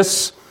through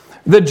this,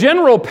 the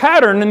general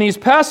pattern in these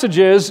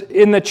passages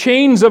in the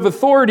chains of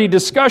authority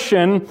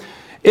discussion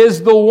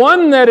is the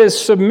one that is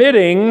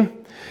submitting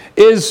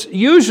is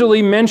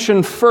usually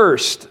mentioned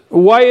first.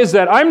 Why is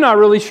that? I'm not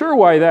really sure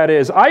why that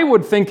is. I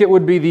would think it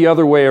would be the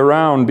other way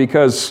around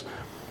because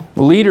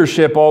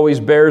leadership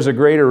always bears a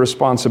greater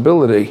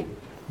responsibility.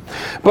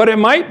 But it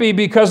might be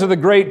because of the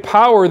great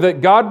power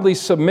that godly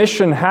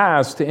submission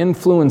has to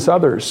influence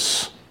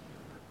others.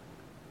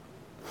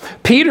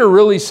 Peter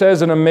really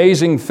says an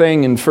amazing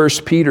thing in 1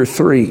 Peter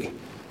 3.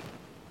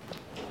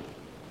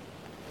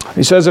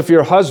 He says, if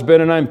your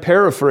husband, and I'm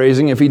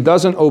paraphrasing, if he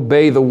doesn't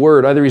obey the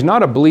word, either he's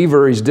not a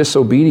believer or he's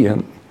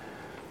disobedient.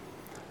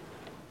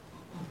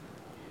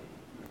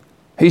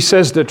 He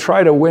says to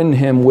try to win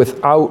him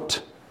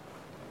without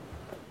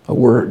a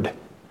word.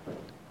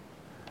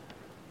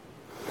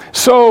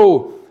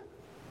 So,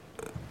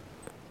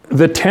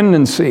 the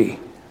tendency,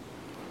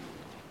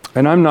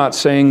 and I'm not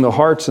saying the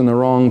heart's in the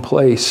wrong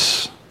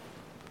place.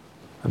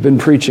 I've been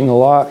preaching a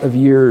lot of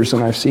years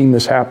and I've seen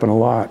this happen a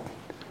lot.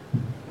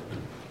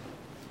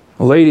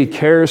 A lady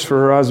cares for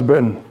her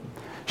husband.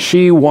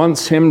 She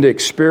wants him to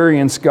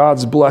experience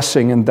God's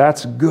blessing, and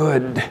that's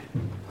good.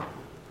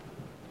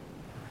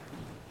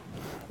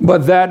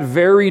 But that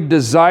very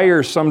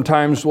desire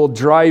sometimes will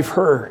drive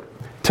her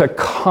to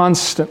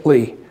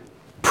constantly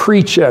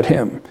preach at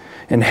him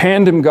and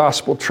hand him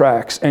gospel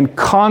tracts and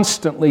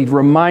constantly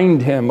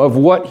remind him of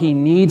what he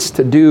needs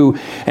to do.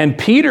 And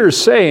Peter's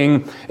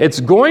saying it's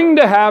going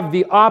to have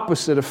the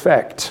opposite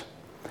effect.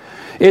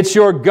 It's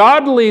your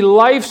godly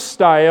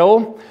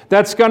lifestyle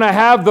that's going to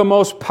have the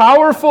most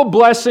powerful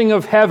blessing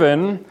of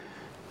heaven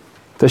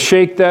to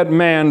shake that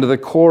man to the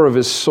core of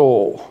his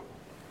soul.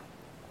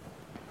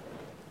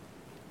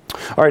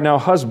 All right, now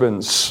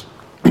husbands.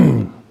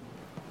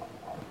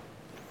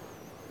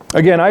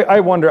 Again,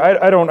 I wonder,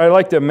 I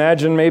like to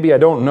imagine, maybe, I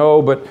don't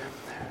know, but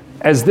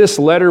as this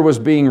letter was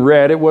being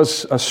read, it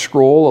was a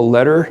scroll, a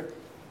letter,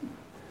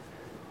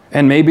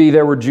 and maybe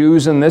there were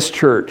Jews in this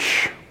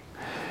church,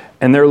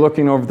 and they're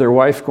looking over their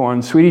wife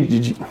going, sweetie,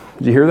 did you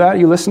hear that?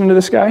 You listening to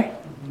this guy?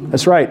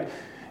 That's right.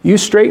 You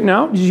straighten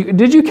out?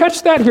 Did you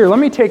catch that? Here, let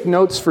me take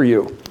notes for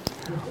you.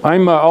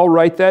 I'll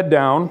write that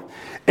down.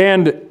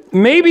 And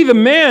maybe the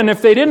men,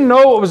 if they didn't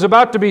know what was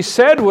about to be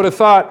said, would have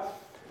thought,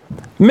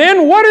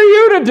 men, what are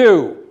you to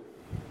do?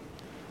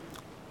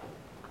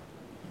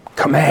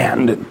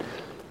 Command,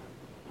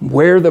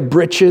 wear the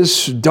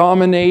breeches,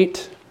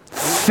 dominate,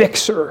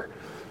 fix her.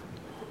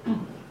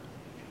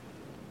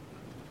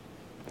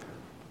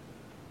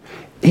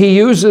 He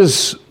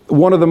uses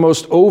one of the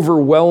most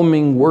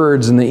overwhelming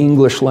words in the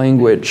English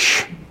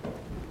language.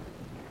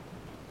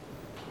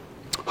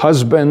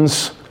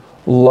 Husbands,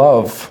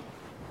 love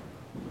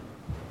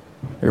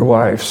your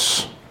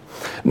wives.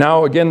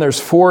 Now, again, there's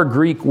 4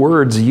 Greek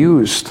words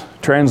used,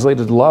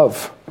 translated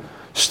love.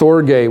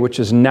 Storge, which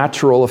is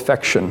natural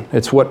affection.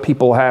 It's what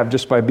people have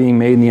just by being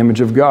made in the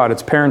image of God.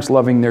 It's parents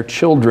loving their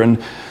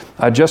children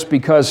just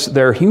because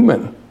they're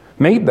human,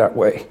 made that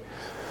way.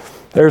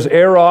 There's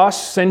eros,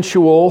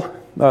 sensual,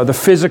 the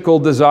physical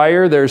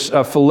desire. There's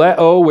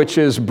phileo, which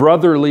is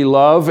brotherly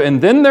love.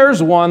 And then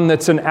there's one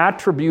that's an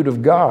attribute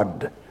of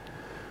God,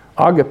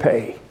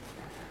 agape.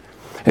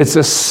 It's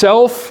a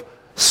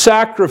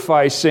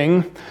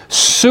self-sacrificing,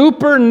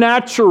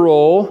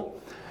 supernatural,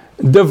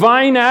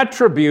 divine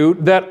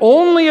attribute that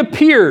only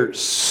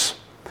appears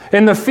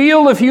in the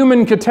field of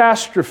human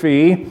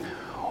catastrophe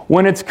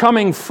when it's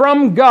coming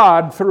from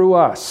God through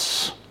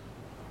us.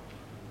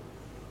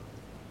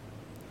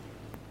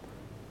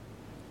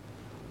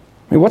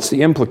 I mean, what's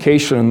the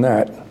implication in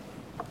that?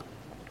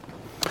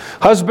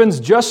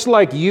 Husbands, just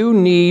like you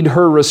need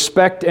her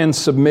respect and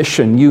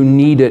submission, you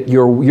need it.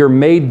 You're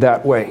made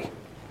that way.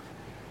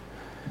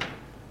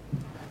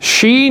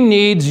 She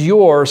needs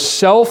your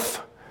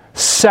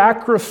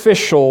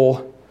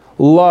self-sacrificial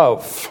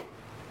love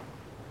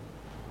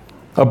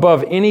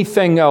above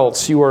anything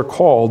else you are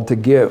called to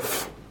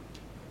give.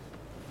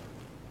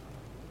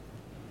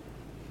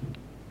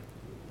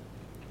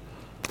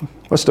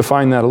 Let's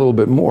define that a little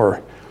bit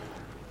more.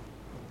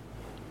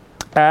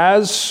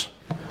 As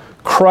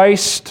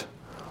Christ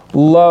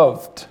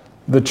loved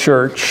the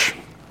church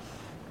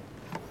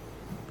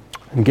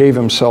and gave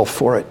himself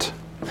for it.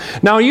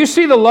 Now you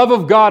see the love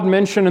of God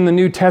mentioned in the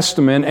New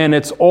Testament, and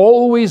it's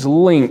always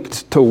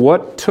linked to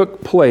what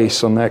took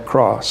place on that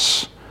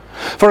cross.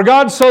 For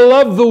God so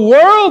loved the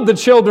world, the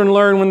children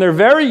learn when they're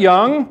very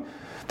young,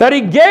 that He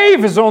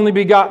gave His only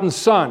begotten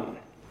Son.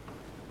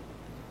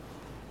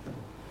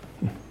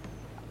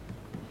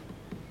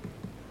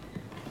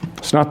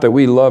 It's not that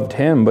we loved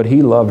Him, but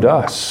He loved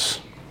us.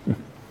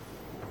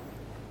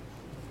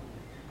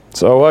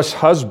 So us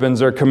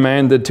husbands are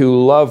commanded to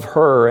love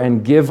her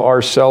and give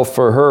ourselves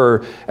for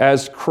her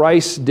as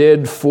Christ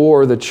did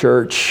for the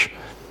church.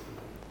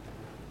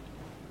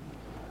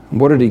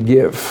 What did He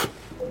give?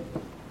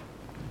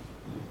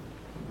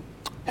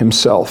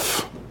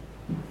 Himself.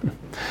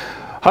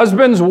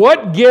 Husbands,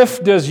 what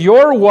gift does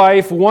your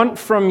wife want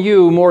from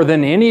you more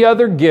than any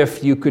other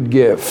gift you could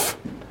give?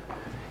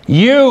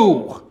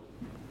 You.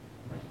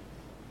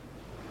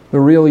 The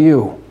real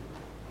you.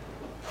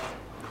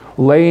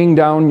 Laying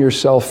down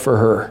yourself for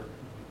her.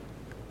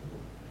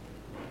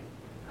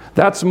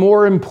 That's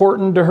more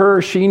important to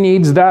her. She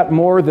needs that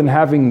more than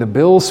having the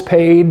bills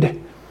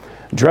paid,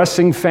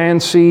 dressing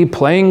fancy,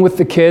 playing with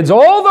the kids.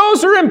 All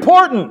those are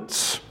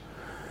important.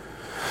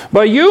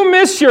 But you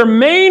miss your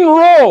main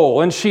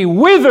role and she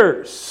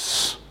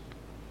withers.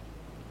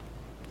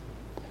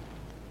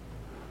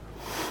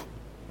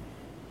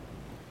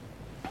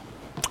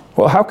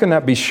 Well, how can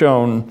that be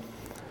shown?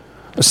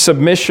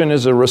 Submission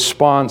is a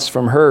response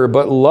from her,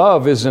 but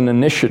love is an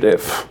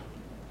initiative.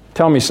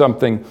 Tell me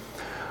something.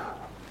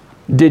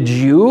 Did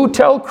you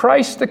tell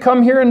Christ to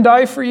come here and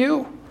die for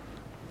you?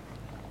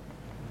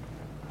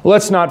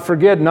 Let's not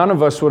forget, none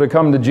of us would have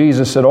come to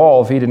Jesus at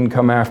all if He didn't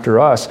come after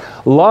us.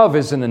 Love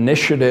is an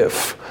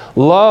initiative.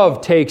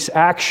 Love takes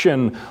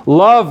action.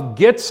 Love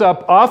gets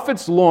up off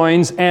its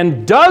loins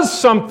and does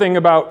something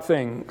about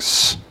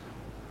things.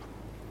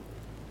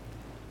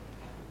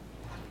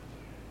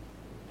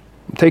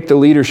 Take the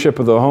leadership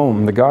of the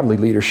home, the godly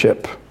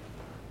leadership.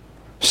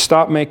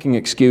 Stop making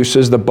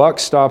excuses. The buck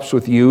stops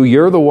with you.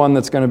 You're the one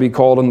that's going to be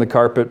called on the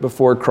carpet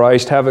before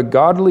Christ. Have a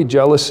godly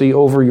jealousy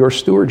over your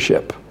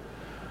stewardship.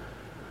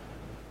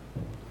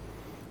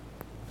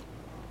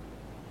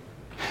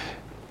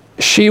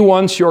 She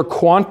wants your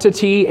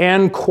quantity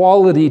and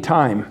quality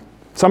time.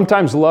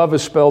 Sometimes love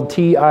is spelled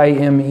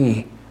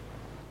T-I-M-E.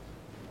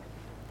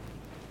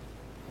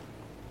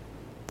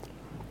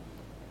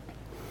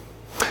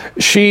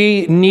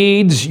 She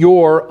needs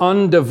your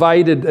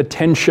undivided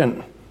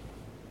attention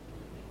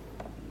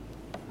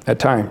at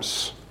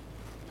times.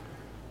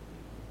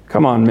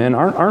 Come on, men.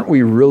 Aren't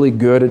we really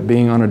good at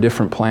being on a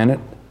different planet?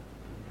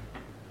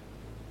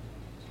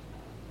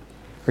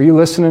 Are you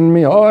listening to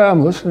me? Oh, yeah,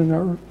 I'm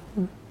listening.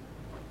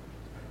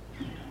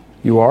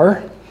 You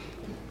are?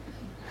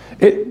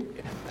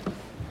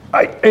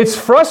 It's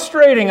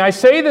frustrating. I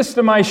say this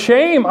to my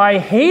shame. I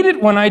hate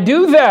it when I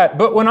do that.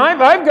 But when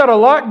I've got a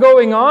lot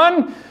going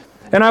on,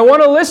 and I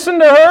want to listen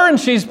to her, and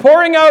she's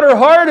pouring out her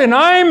heart, and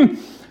I'm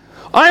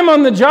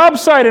on the job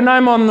site, and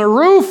I'm on the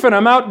roof, and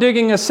I'm out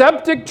digging a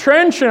septic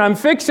trench, and I'm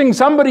fixing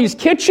somebody's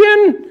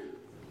kitchen.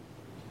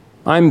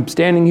 I'm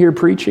standing here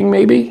preaching,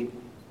 maybe.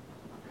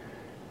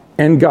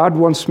 And God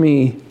wants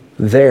me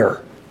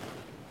there.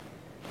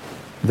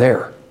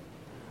 There.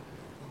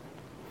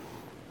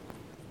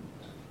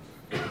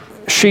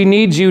 She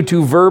needs you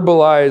to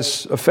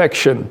verbalize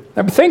affection.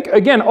 Now think,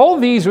 again, all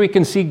these we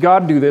can see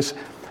God do this.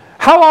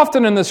 How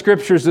often in the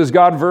Scriptures does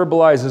God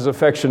verbalize His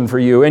affection for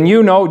you? And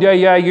you know,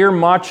 yeah, you're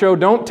macho.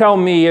 Don't tell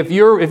me. If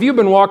you've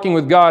been walking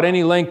with God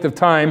any length of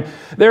time,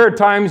 there are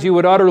times you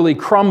would utterly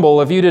crumble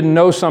if you didn't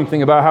know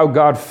something about how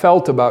God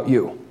felt about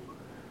you.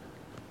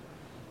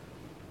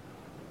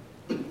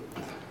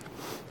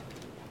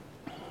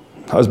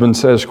 Husband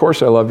says, of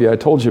course I love you. I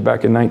told you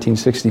back in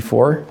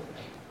 1964.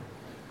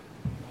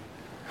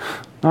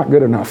 Not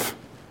good enough.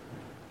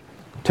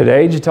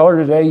 Today, did you tell her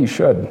today? You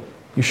should.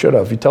 You should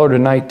have. You tell her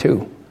tonight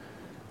too.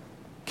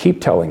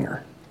 Keep telling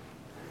her.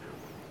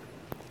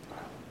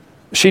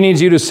 She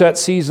needs you to set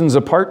seasons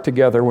apart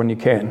together when you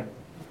can,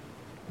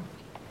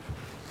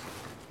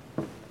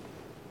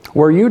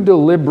 where you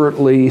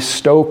deliberately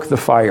stoke the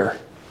fire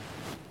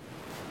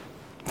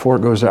before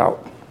it goes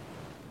out.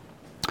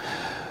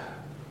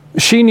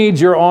 She needs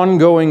your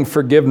ongoing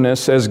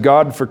forgiveness as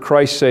God for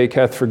Christ's sake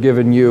hath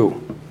forgiven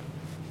you,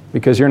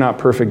 because you're not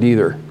perfect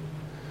either.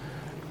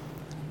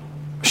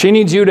 She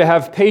needs you to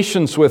have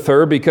patience with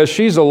her because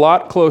she's a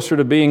lot closer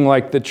to being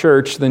like the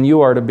church than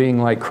you are to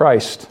being like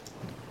Christ.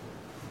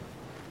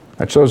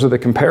 Those are the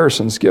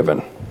comparisons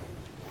given.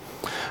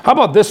 How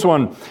about this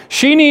one?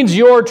 She needs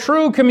your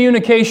true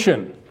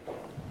communication.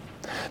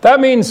 That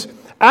means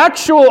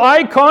actual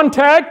eye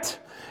contact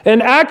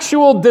and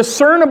actual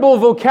discernible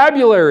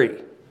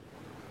vocabulary.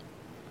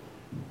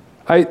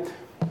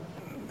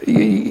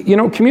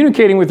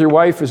 Communicating with your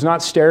wife is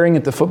not staring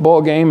at the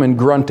football game and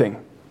grunting.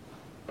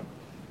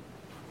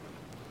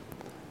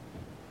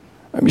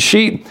 Mitch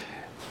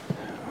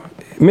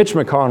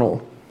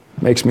McConnell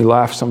makes me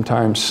laugh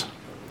sometimes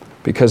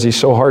because he's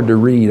so hard to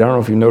read. I don't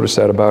know if you noticed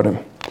that about him.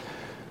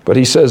 But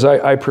he says,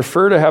 I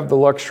prefer to have the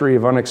luxury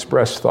of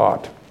unexpressed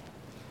thought.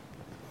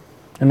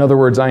 In other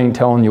words, I ain't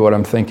telling you what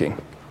I'm thinking.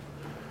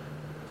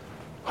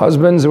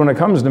 Husbands, when it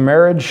comes to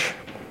marriage,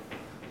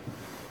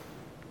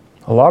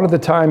 a lot of the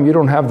time you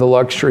don't have the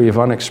luxury of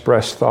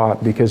unexpressed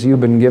thought because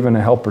you've been given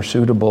a helper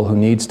suitable who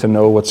needs to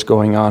know what's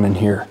going on in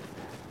here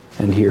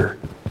and here.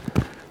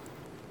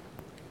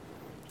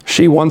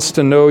 She wants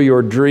to know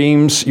your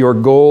dreams, your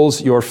goals,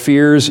 your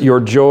fears, your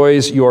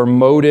joys, your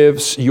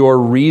motives, your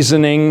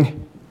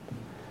reasoning.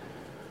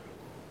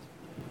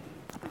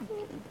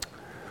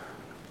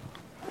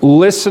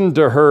 Listen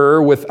to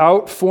her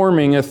without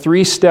forming a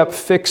 3-step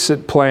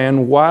fix-it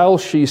plan while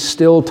she's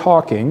still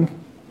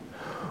talking,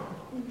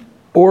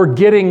 or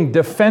getting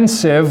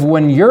defensive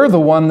when you're the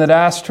one that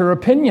asked her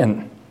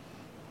opinion.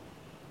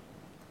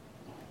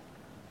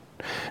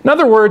 In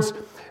other words,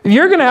 if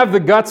you're going to have the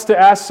guts to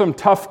ask some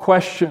tough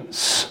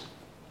questions,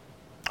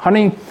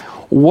 honey,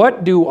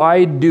 what do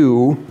I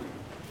do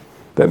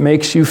that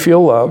makes you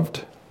feel loved?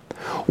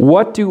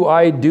 What do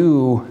I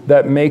do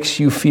that makes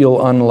you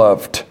feel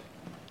unloved?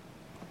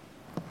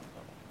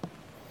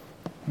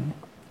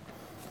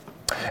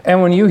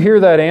 And when you hear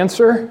that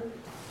answer,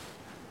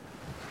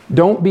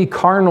 don't be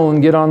carnal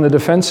and get on the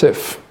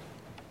defensive.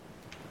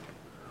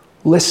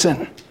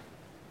 Listen.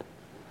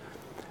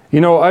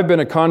 I've been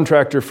a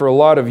contractor for a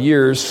lot of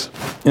years,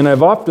 and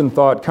I've often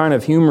thought kind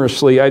of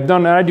humorously, I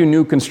do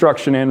new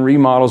construction and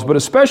remodels, but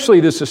especially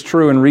this is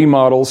true in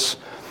remodels,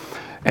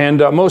 and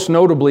most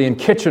notably in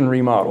kitchen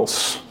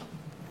remodels.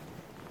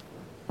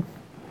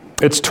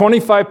 It's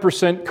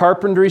 25%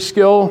 carpentry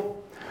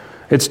skill,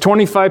 it's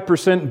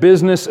 25%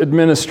 business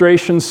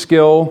administration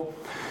skill,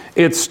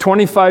 it's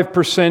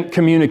 25%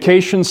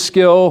 communication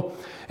skill,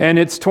 and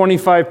it's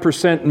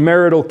 25%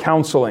 marital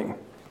counseling.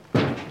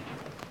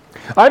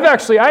 I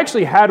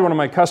actually had one of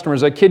my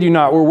customers, I kid you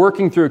not, we're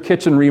working through a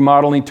kitchen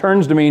remodel, and he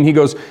turns to me and he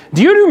goes,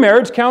 "Do you do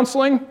marriage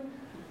counseling?"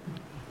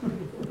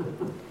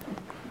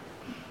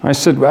 I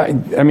said,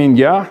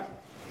 yeah.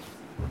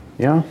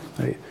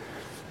 I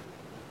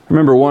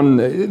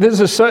remember this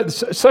is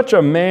such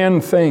a man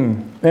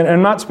thing, and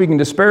I'm not speaking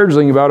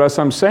disparagingly about us,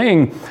 I'm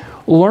saying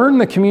learn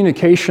the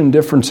communication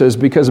differences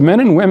because men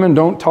and women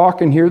don't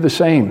talk and hear the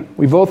same.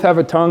 We both have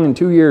a tongue and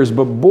 2 ears,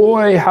 but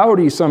boy,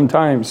 howdy,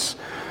 sometimes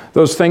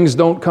those things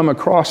don't come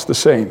across the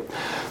same.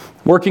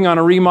 Working on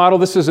a remodel,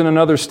 this is in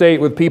another state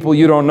with people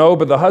you don't know,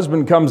 but the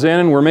husband comes in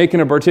and we're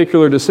making a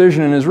particular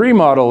decision in his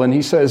remodel, and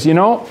he says,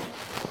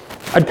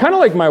 I'd kind of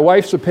like my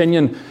wife's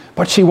opinion,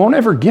 but she won't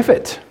ever give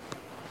it.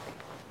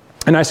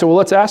 And I said, well,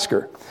 let's ask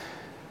her.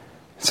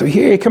 So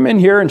he come in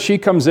here, and she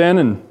comes in,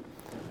 and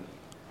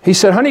he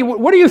said, honey,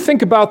 what do you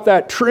think about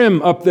that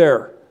trim up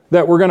there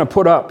that we're going to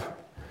put up?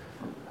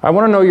 I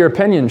want to know your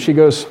opinion. She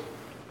goes,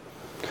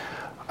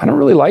 I don't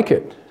really like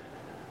it.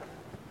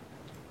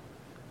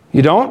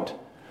 You don't?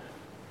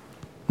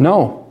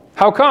 No.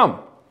 How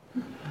come?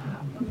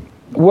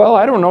 Well,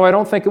 I don't know. I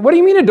don't think... What do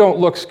you mean it don't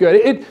looks good?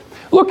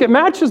 It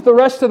matches the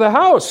rest of the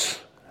house.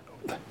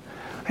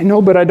 I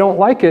know, but I don't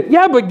like it.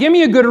 Yeah, but give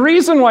me a good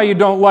reason why you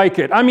don't like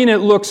it. It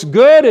looks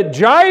good. It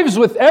jives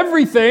with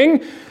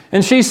everything.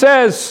 And she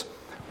says,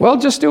 well,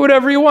 just do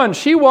whatever you want.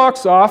 She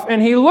walks off,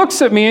 and he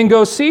looks at me and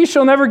goes, see,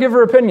 she'll never give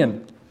her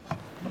opinion.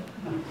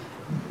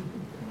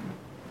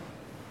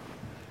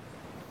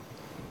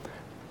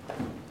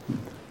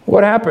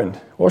 What happened?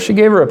 Well, she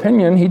gave her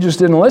opinion. He just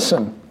didn't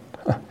listen.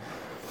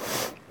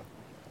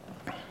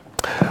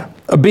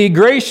 Be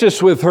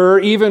gracious with her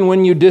even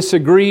when you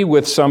disagree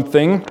with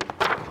something.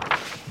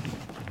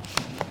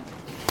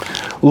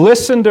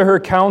 Listen to her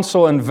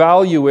counsel and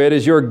value it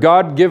as your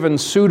God-given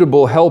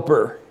suitable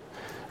helper.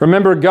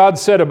 Remember, God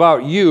said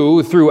about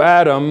you through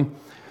Adam,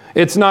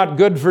 it's not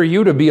good for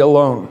you to be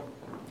alone.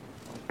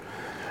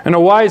 And a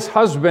wise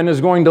husband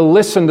is going to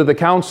listen to the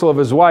counsel of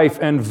his wife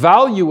and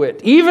value it.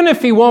 Even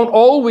if he won't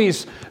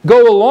always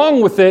go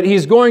along with it,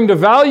 he's going to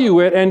value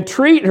it and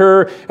treat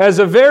her as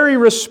a very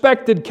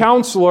respected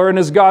counselor and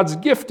as God's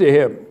gift to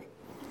him.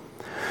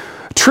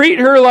 Treat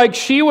her like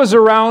she was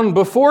around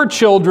before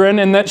children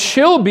and that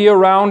she'll be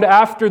around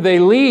after they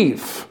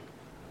leave.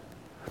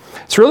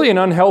 It's really an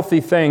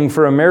unhealthy thing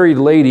for a married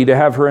lady to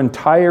have her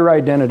entire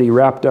identity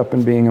wrapped up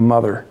in being a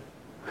mother.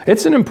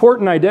 It's an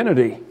important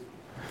identity.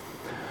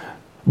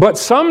 But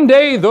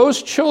someday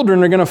those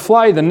children are going to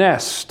fly the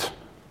nest.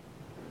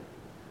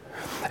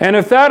 And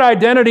if that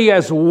identity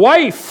as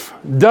wife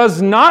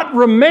does not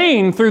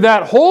remain through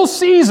that whole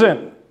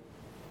season,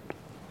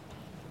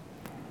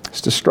 it's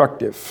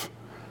destructive.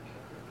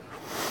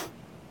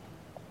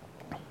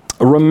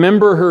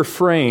 Remember her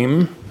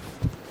frame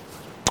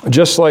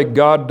just like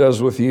God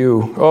does with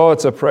you. Oh,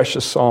 it's a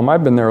precious psalm.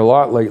 I've been there a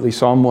lot lately,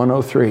 Psalm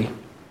 103.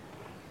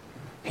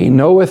 He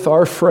knoweth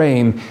our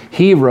frame.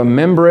 He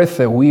remembereth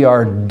that we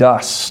are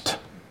dust.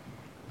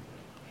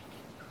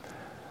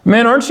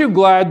 Man, aren't you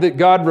glad that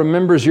God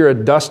remembers you're a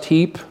dust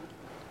heap?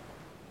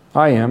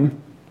 I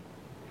am.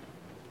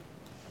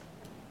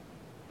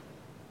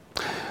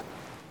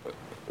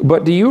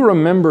 But do you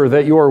remember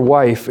that your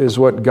wife is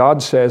what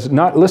God says?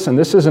 Listen,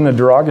 this isn't a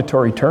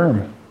derogatory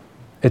term.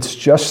 It's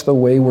just the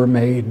way we're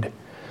made.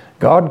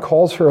 God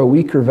calls her a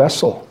weaker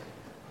vessel.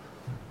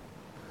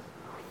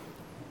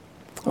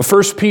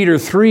 1 Peter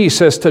 3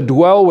 says to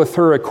dwell with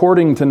her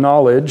according to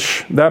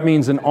knowledge. That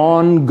means an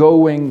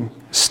ongoing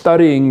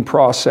studying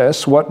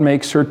process. What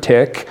makes her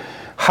tick?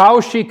 How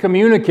she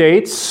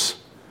communicates.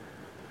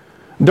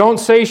 Don't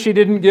say she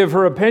didn't give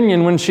her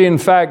opinion when she in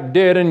fact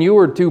did and you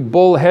were too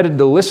bullheaded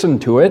to listen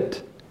to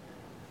it.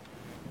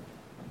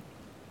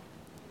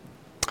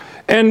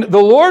 And the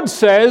Lord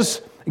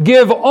says,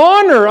 give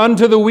honor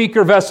unto the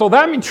weaker vessel.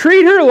 That means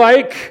treat her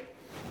like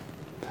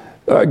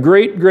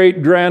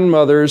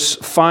great-great-grandmother's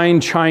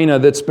fine china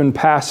that's been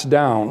passed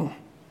down.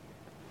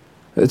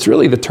 It's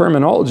really the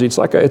terminology. It's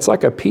like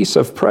a piece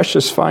of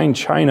precious fine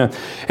china.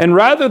 And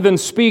rather than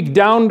speak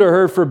down to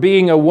her for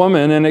being a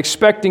woman and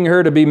expecting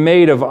her to be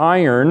made of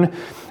iron,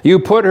 you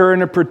put her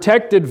in a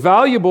protected,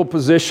 valuable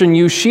position.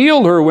 You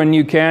shield her when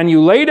you can.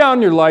 You lay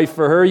down your life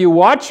for her. You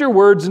watch your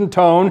words and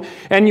tone.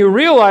 And you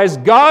realize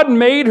God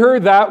made her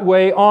that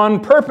way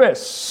on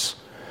purpose.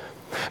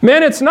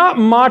 Man, it's not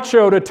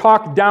macho to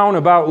talk down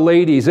about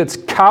ladies. It's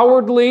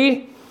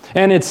cowardly,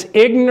 and it's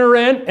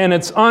ignorant, and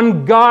it's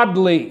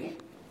ungodly.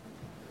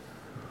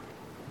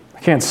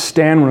 I can't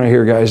stand when I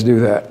hear guys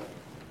do that.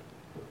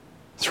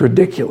 It's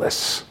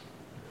ridiculous.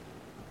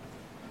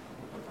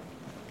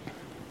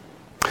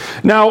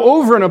 Now,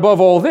 over and above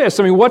all this,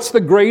 what's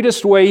the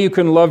greatest way you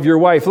can love your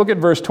wife? Look at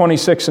verse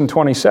 26 and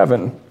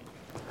 27.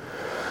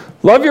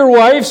 Love your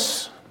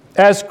wives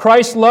as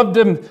Christ loved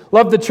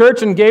the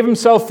church and gave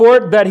himself for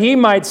it, that he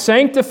might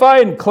sanctify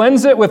and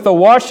cleanse it with the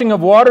washing of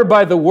water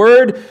by the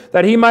word,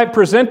 that he might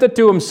present it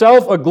to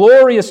himself a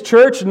glorious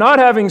church, not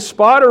having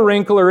spot or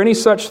wrinkle or any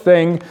such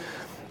thing,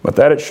 but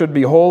that it should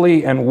be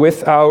holy and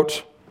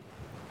without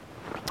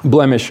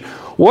blemish.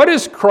 What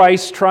is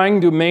Christ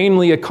trying to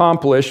mainly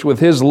accomplish with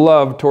his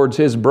love towards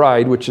his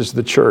bride, which is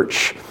the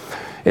church?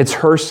 It's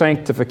her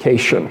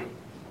sanctification.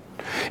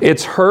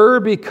 It's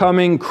her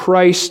becoming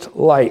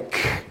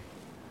Christ-like.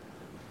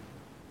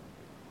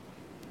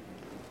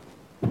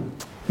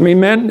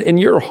 Men, in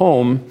your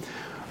home,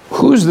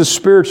 who's the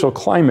spiritual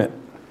climate?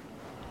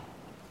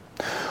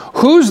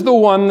 Who's the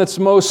one that's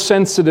most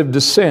sensitive to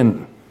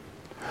sin?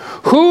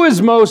 Who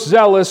is most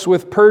zealous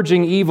with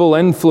purging evil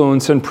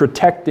influence and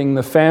protecting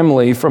the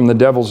family from the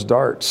devil's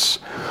darts?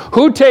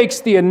 Who takes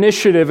the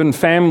initiative in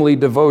family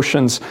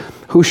devotions?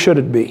 Who should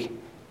it be?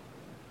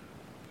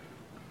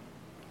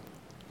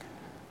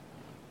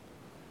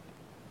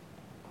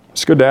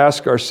 It's good to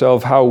ask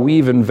ourselves how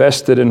we've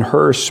invested in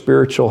her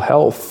spiritual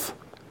health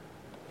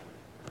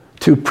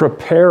to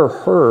prepare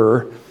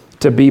her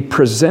to be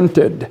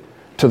presented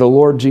to the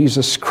Lord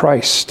Jesus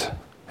Christ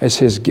as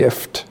his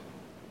gift.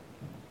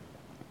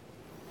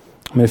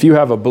 If you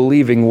have a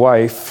believing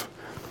wife,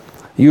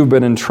 you've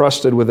been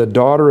entrusted with a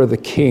daughter of the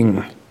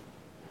King.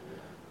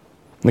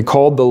 They're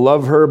called to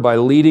love her by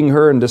leading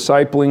her and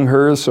discipling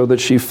her so that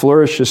she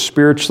flourishes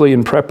spiritually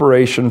in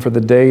preparation for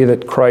the day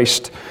that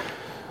Christ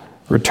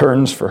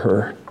returns for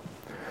her.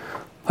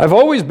 I've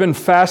always been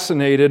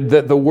fascinated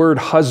that the word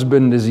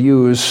husband is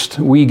used.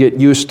 We get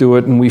used to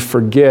it and we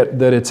forget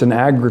that it's an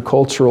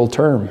agricultural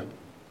term.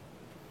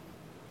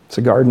 It's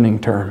a gardening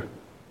term.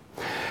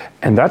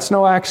 And that's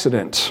no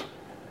accident.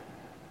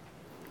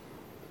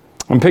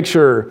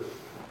 Picture,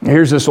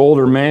 here's this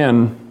older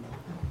man,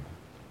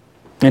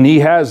 and he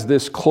has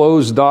this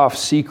closed-off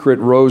secret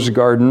rose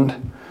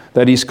garden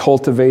that he's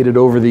cultivated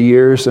over the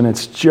years, and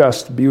it's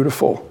just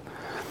beautiful.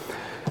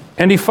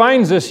 And he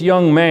finds this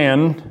young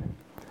man,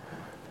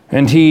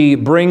 and he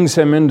brings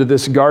him into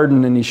this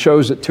garden, and he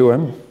shows it to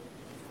him.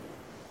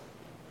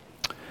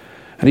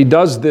 And he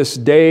does this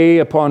day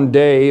upon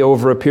day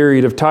over a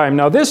period of time.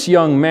 Now, this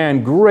young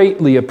man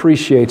greatly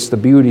appreciates the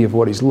beauty of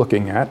what he's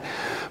looking at,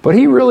 but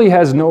he really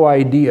has no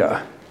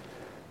idea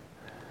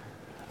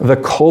the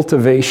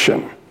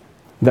cultivation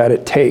that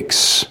it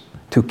takes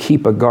to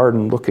keep a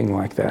garden looking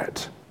like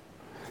that.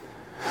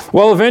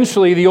 Well,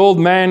 eventually the old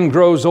man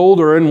grows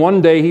older, and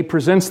one day he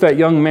presents that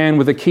young man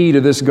with a key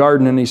to this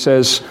garden, and he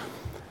says,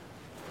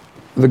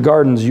 "The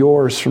garden's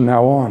yours from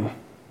now on."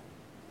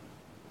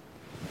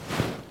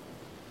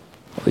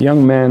 The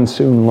young man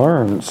soon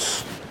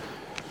learns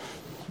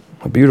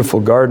a beautiful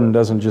garden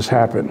doesn't just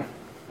happen.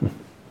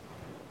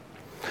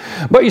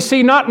 But you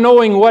see, not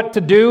knowing what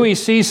to do, he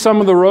sees some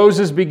of the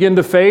roses begin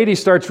to fade. He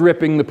starts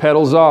ripping the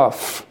petals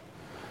off.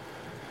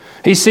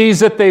 He sees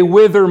that they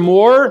wither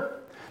more,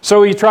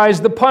 so he tries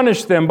to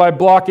punish them by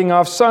blocking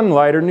off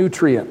sunlight or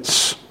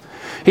nutrients.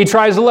 He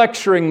tries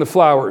lecturing the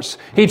flowers.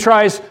 He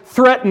tries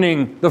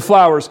threatening the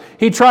flowers.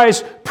 He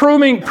tries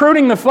pruning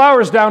the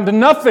flowers down to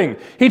nothing.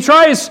 He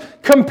tries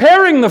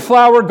comparing the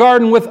flower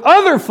garden with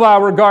other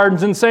flower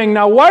gardens and saying,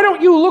 now why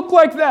don't you look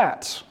like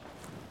that?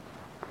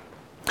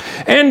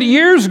 And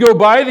years go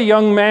by, the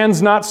young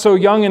man's not so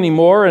young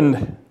anymore,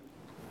 and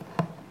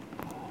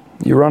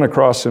you run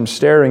across him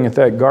staring at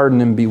that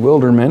garden in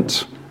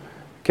bewilderment.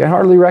 Can't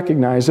hardly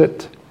recognize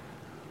it.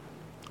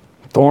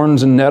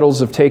 Thorns and nettles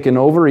have taken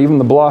over. Even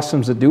the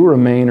blossoms that do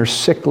remain are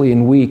sickly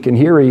and weak. And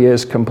here he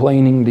is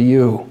complaining to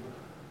you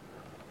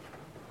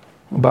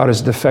about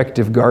his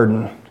defective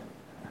garden.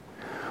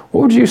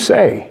 What would you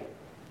say?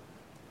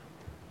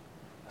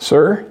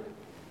 Sir,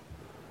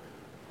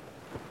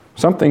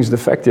 something's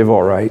defective,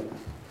 all right,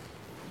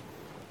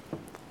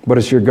 but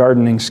it's your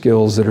gardening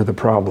skills that are the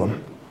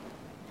problem.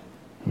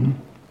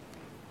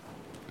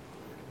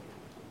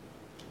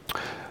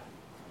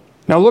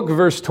 Now look at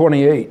verse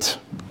 28.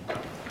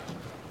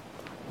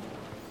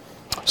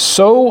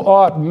 So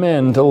ought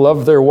men to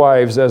love their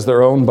wives as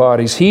their own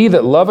bodies. He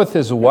that loveth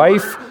his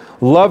wife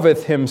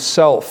loveth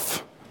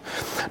himself.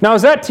 Now,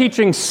 is that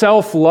teaching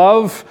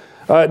self-love?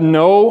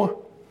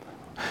 No.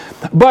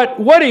 But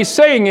what he's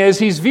saying is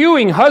he's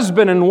viewing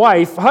husband and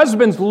wife.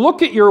 Husbands,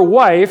 look at your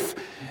wife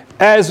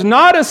as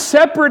not a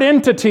separate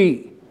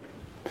entity.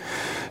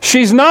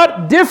 She's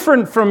not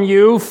different from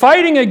you,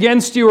 fighting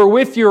against you or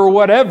with you or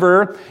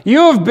whatever.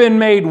 You have been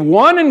made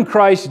one in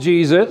Christ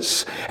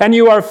Jesus, and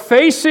you are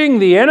facing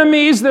the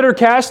enemies that are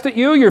cast at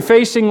you. You're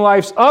facing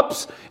life's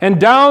ups and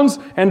downs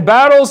and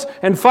battles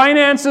and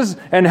finances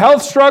and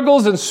health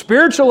struggles and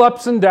spiritual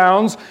ups and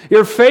downs.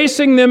 You're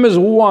facing them as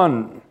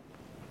one,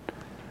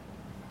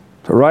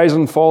 to rise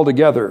and fall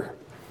together.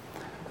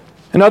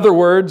 In other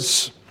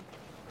words,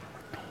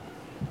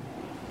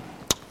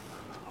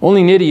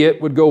 only an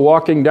idiot would go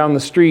walking down the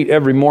street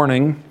every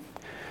morning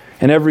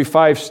and every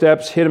 5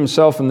 steps hit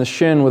himself in the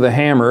shin with a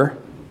hammer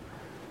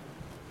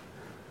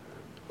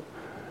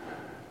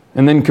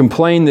and then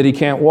complain that he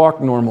can't walk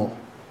normal.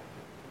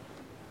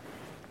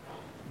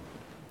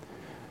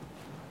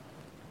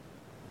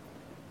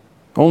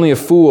 Only a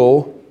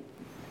fool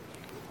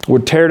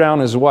would tear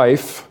down his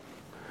wife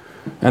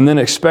and then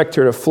expect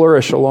her to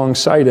flourish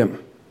alongside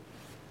him.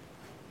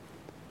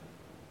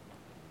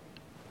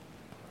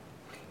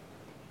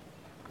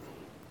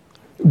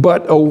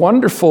 But a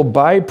wonderful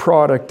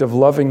byproduct of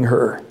loving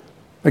her,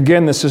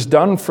 again, this is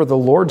done for the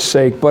Lord's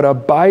sake, but a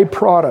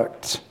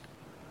byproduct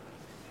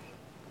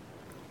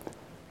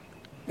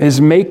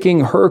is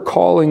making her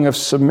calling of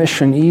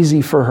submission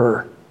easy for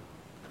her.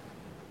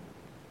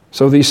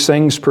 So these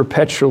things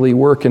perpetually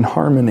work in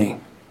harmony.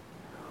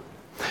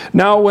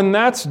 Now, when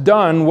that's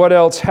done, what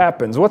else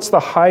happens? What's the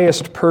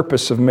highest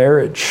purpose of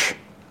marriage?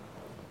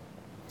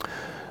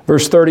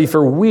 Verse 30,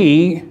 for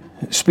we,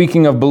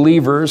 speaking of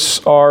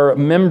believers, are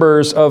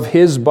members of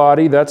His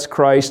body, that's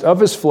Christ, of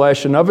His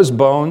flesh and of His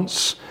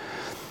bones.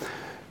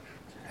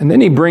 And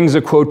then he brings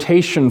a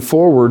quotation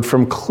forward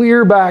from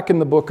clear back in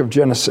the book of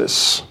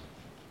Genesis.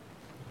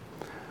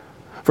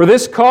 For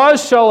this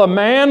cause shall a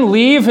man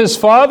leave his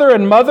father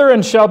and mother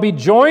and shall be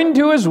joined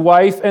to his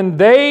wife, and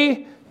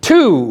they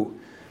two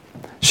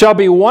shall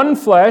be one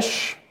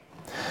flesh.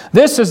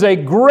 This is a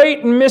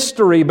great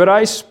mystery, but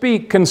I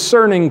speak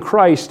concerning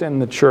Christ and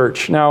the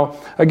church. Now,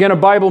 again, a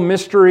Bible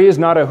mystery is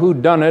not a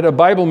whodunit. A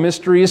Bible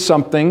mystery is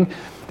something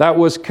that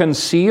was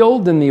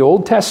concealed in the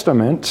Old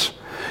Testament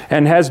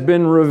and has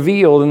been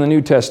revealed in the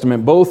New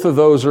Testament. Both of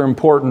those are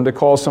important to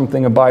call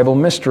something a Bible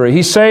mystery.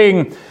 He's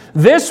saying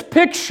this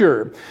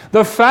picture,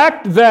 the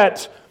fact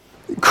that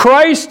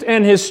Christ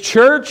and His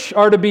church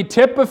are to be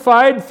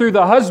typified through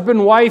the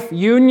husband-wife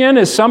union,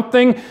 is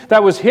something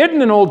that was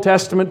hidden in Old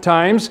Testament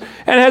times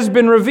and has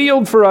been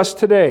revealed for us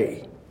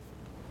today.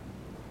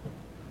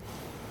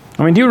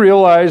 I mean, do you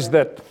realize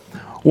that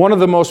one of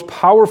the most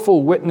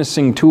powerful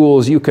witnessing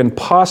tools you can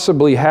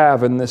possibly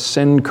have in this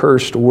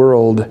sin-cursed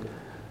world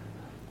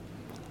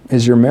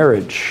is your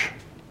marriage?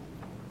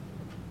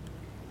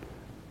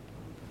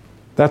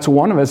 That's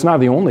one of it. It's not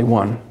the only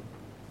one,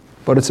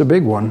 but it's a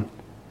big one.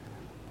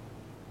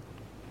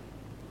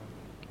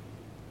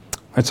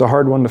 It's a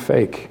hard one to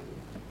fake.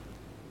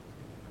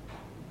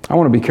 I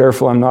want to be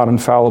careful I'm not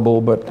infallible,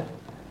 but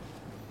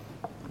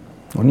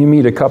when you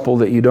meet a couple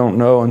that you don't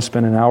know and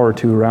spend an hour or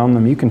two around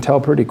them, you can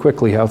tell pretty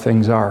quickly how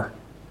things are.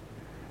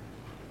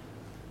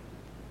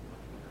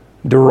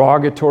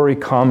 Derogatory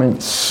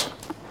comments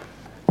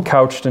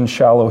couched in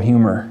shallow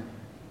humor.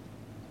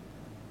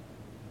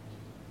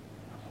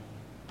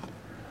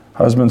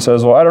 Husband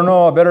says, well, I don't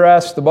know, I better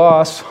ask the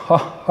boss. Ha,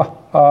 ha,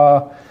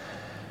 ha.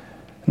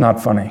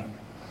 Not funny.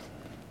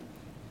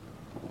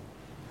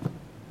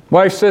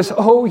 Wife says,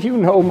 oh, you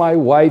know my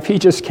wife. He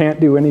just can't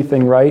do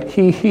anything right.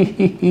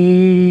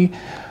 He,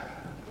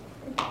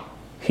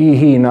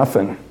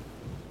 nothing.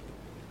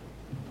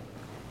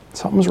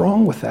 Something's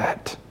wrong with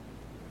that.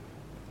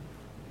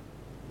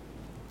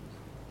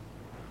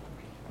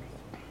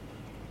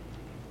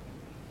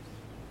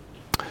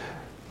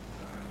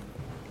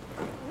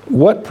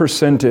 What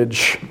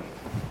percentage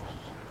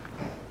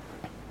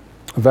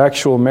of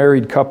actual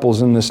married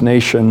couples in this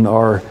nation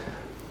are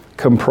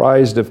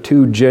comprised of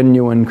two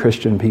genuine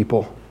Christian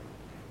people?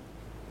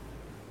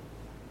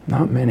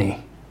 Not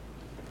many.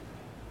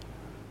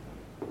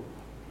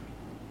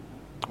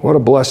 What a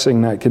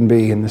blessing that can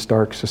be in this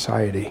dark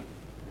society.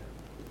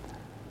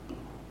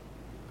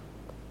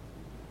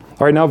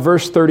 All right, now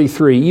verse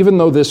 33. Even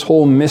though this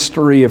whole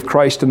mystery of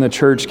Christ and the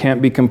church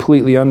can't be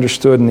completely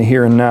understood in the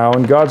here and now,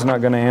 and God's not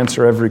going to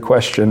answer every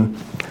question.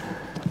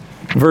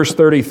 Verse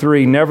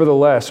 33,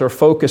 nevertheless, or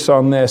focus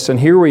on this, and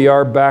here we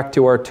are back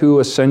to our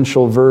two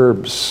essential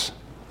verbs.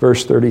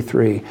 Verse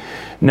 33,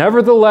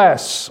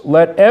 nevertheless,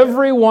 let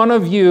every one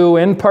of you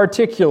in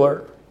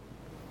particular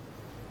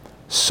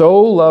so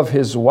love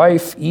his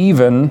wife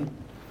even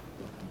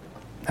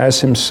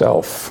as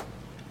himself.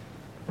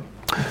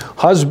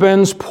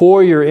 Husbands,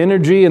 pour your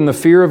energy in the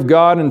fear of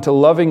God into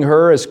loving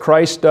her as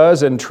Christ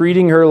does and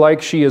treating her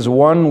like she is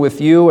one with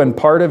you and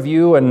part of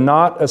you and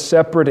not a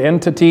separate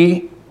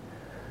entity.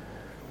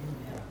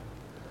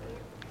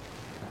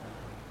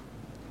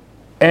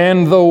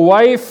 And the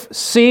wife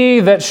see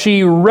that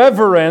she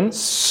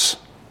reverence,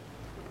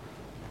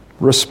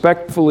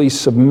 respectfully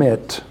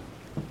submit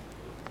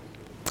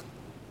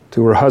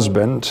to her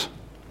husband.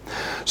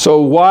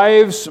 So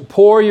wives,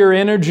 pour your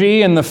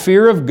energy in the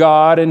fear of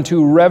God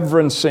into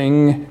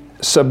reverencing,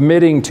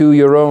 submitting to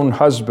your own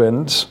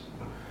husbands.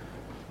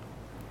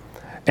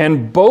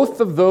 And both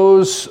of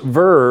those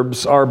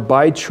verbs are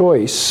by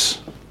choice.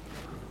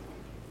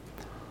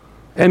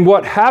 And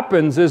what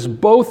happens is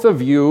both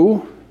of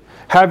you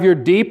have your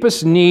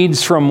deepest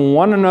needs from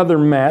one another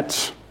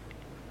met,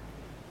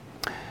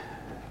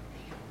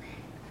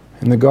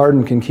 and the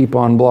garden can keep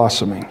on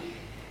blossoming.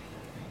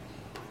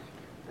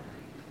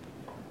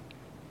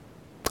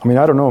 I mean,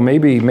 I don't know,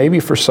 maybe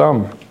for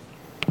some,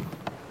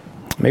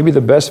 maybe the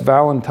best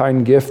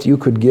Valentine gift you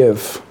could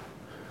give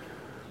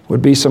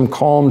would be some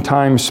calm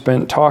time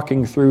spent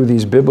talking through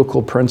these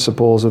biblical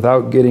principles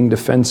without getting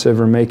defensive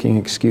or making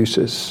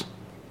excuses.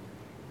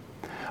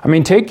 I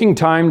mean, taking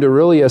time to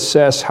really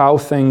assess how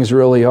things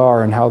really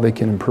are and how they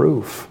can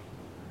improve.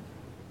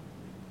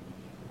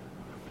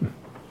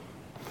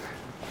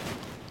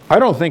 I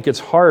don't think it's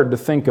hard to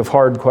think of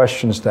hard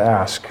questions to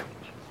ask.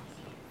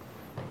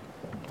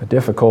 The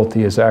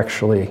difficulty is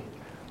actually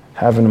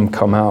having them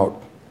come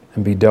out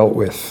and be dealt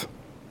with.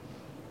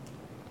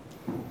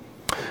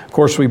 Of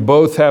course, we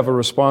both have a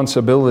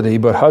responsibility,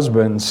 but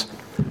husbands,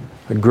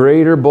 the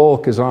greater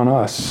bulk is on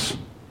us.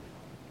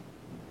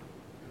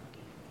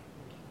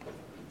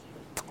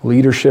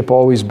 Leadership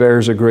always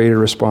bears a greater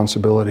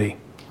responsibility.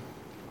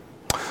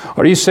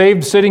 Are you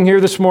saved sitting here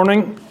this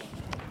morning?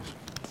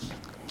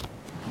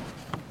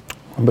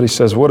 Somebody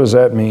says, what does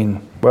that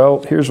mean?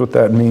 Well, here's what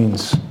that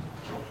means.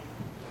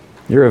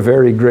 You're a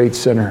very great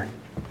sinner.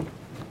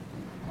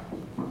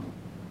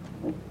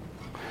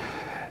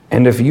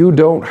 And if you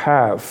don't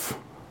have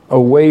a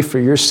way for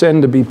your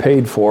sin to be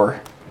paid for,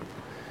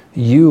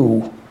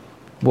 you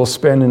will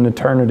spend an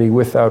eternity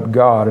without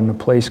God in a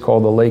place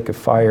called the lake of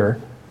fire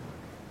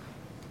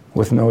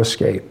with no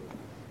escape.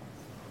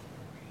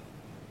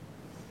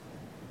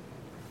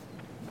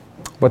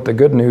 But the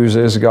good news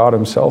is God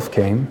himself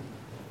came,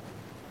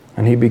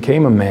 and he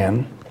became a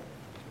man,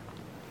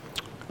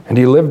 and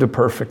he lived a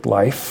perfect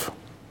life,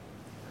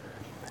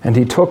 and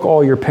he took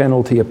all your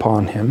penalty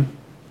upon him,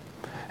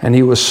 and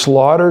he was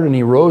slaughtered, and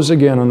he rose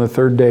again on the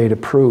third day to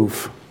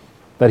prove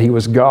that he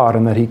was God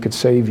and that he could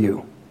save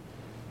you.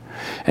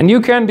 And you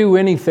can't do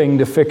anything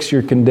to fix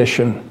your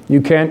condition.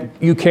 You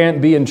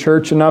can't be in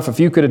church enough.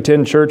 If you could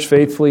attend church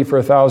faithfully for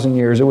 1,000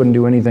 years, it wouldn't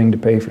do anything to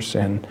pay for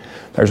sin.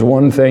 There's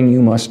one thing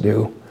you must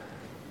do.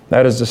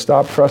 That is to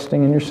stop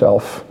trusting in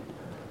yourself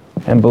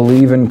and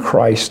believe in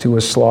Christ who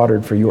was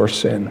slaughtered for your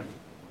sin.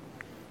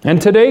 And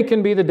today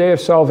can be the day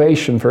of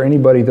salvation for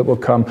anybody that will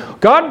come.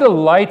 God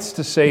delights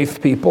to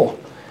save people.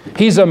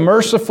 He's a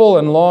merciful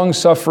and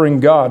long-suffering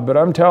God, but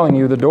I'm telling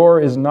you, the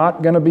door is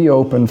not going to be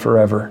open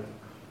forever.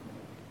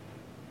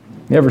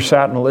 You ever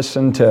sat and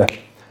listened to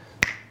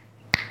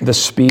the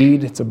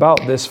speed? It's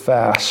about this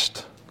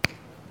fast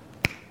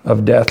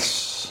of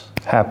deaths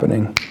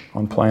happening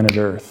on planet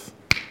Earth.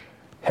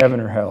 Heaven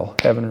or hell,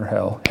 heaven or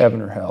hell,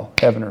 heaven or hell,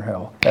 heaven or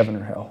hell, heaven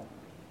or hell.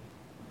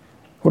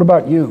 What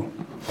about you?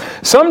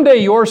 Someday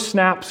your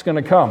snap's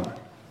going to come.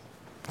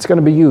 It's going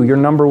to be you. Your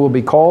number will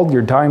be called,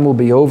 your time will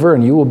be over,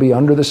 and you will be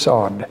under the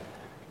sod.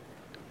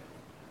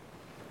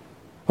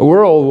 The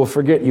world will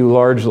forget you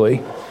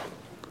largely.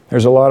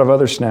 There's a lot of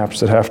other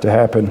snaps that have to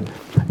happen.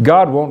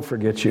 God won't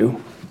forget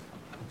you.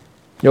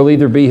 You'll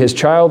either be his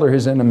child or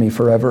his enemy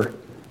forever.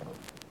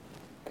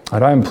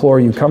 And I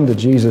implore you, come to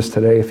Jesus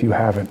today if you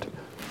haven't.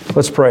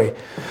 Let's pray.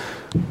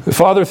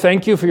 Father,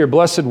 thank you for your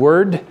blessed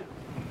word.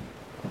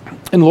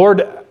 And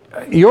Lord,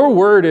 your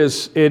word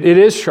is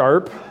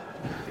sharp.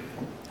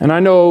 And I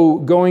know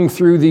going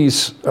through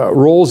these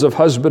roles of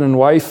husband and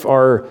wife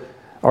are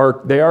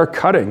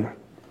cutting.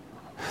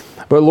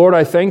 But Lord,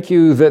 I thank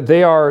you that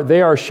they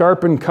are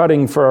sharp and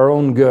cutting for our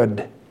own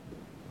good.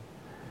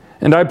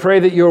 And I pray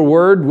that your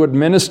word would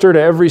minister to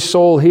every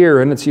soul here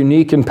in its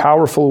unique and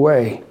powerful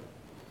way.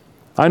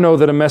 I know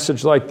that a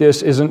message like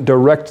this isn't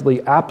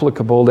directly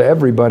applicable to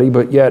everybody,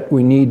 but yet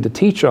we need to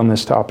teach on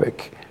this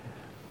topic.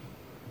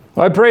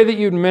 I pray that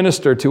you'd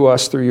minister to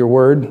us through your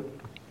word.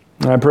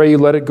 And I pray you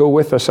let it go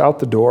with us out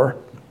the door.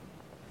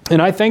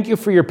 And I thank you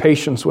for your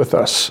patience with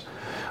us.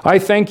 I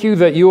thank you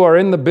that you are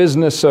in the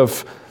business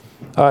of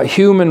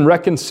human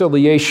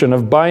reconciliation,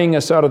 of buying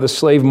us out of the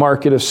slave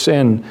market of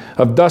sin,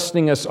 of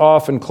dusting us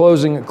off and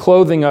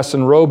clothing us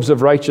in robes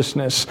of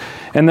righteousness.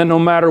 And that no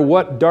matter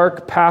what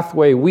dark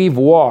pathway we've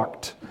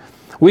walked,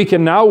 we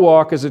can now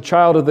walk as a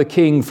child of the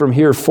King from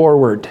here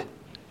forward.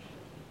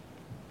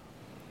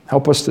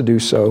 Help us to do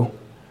so.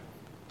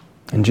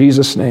 In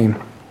Jesus'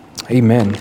 name, amen.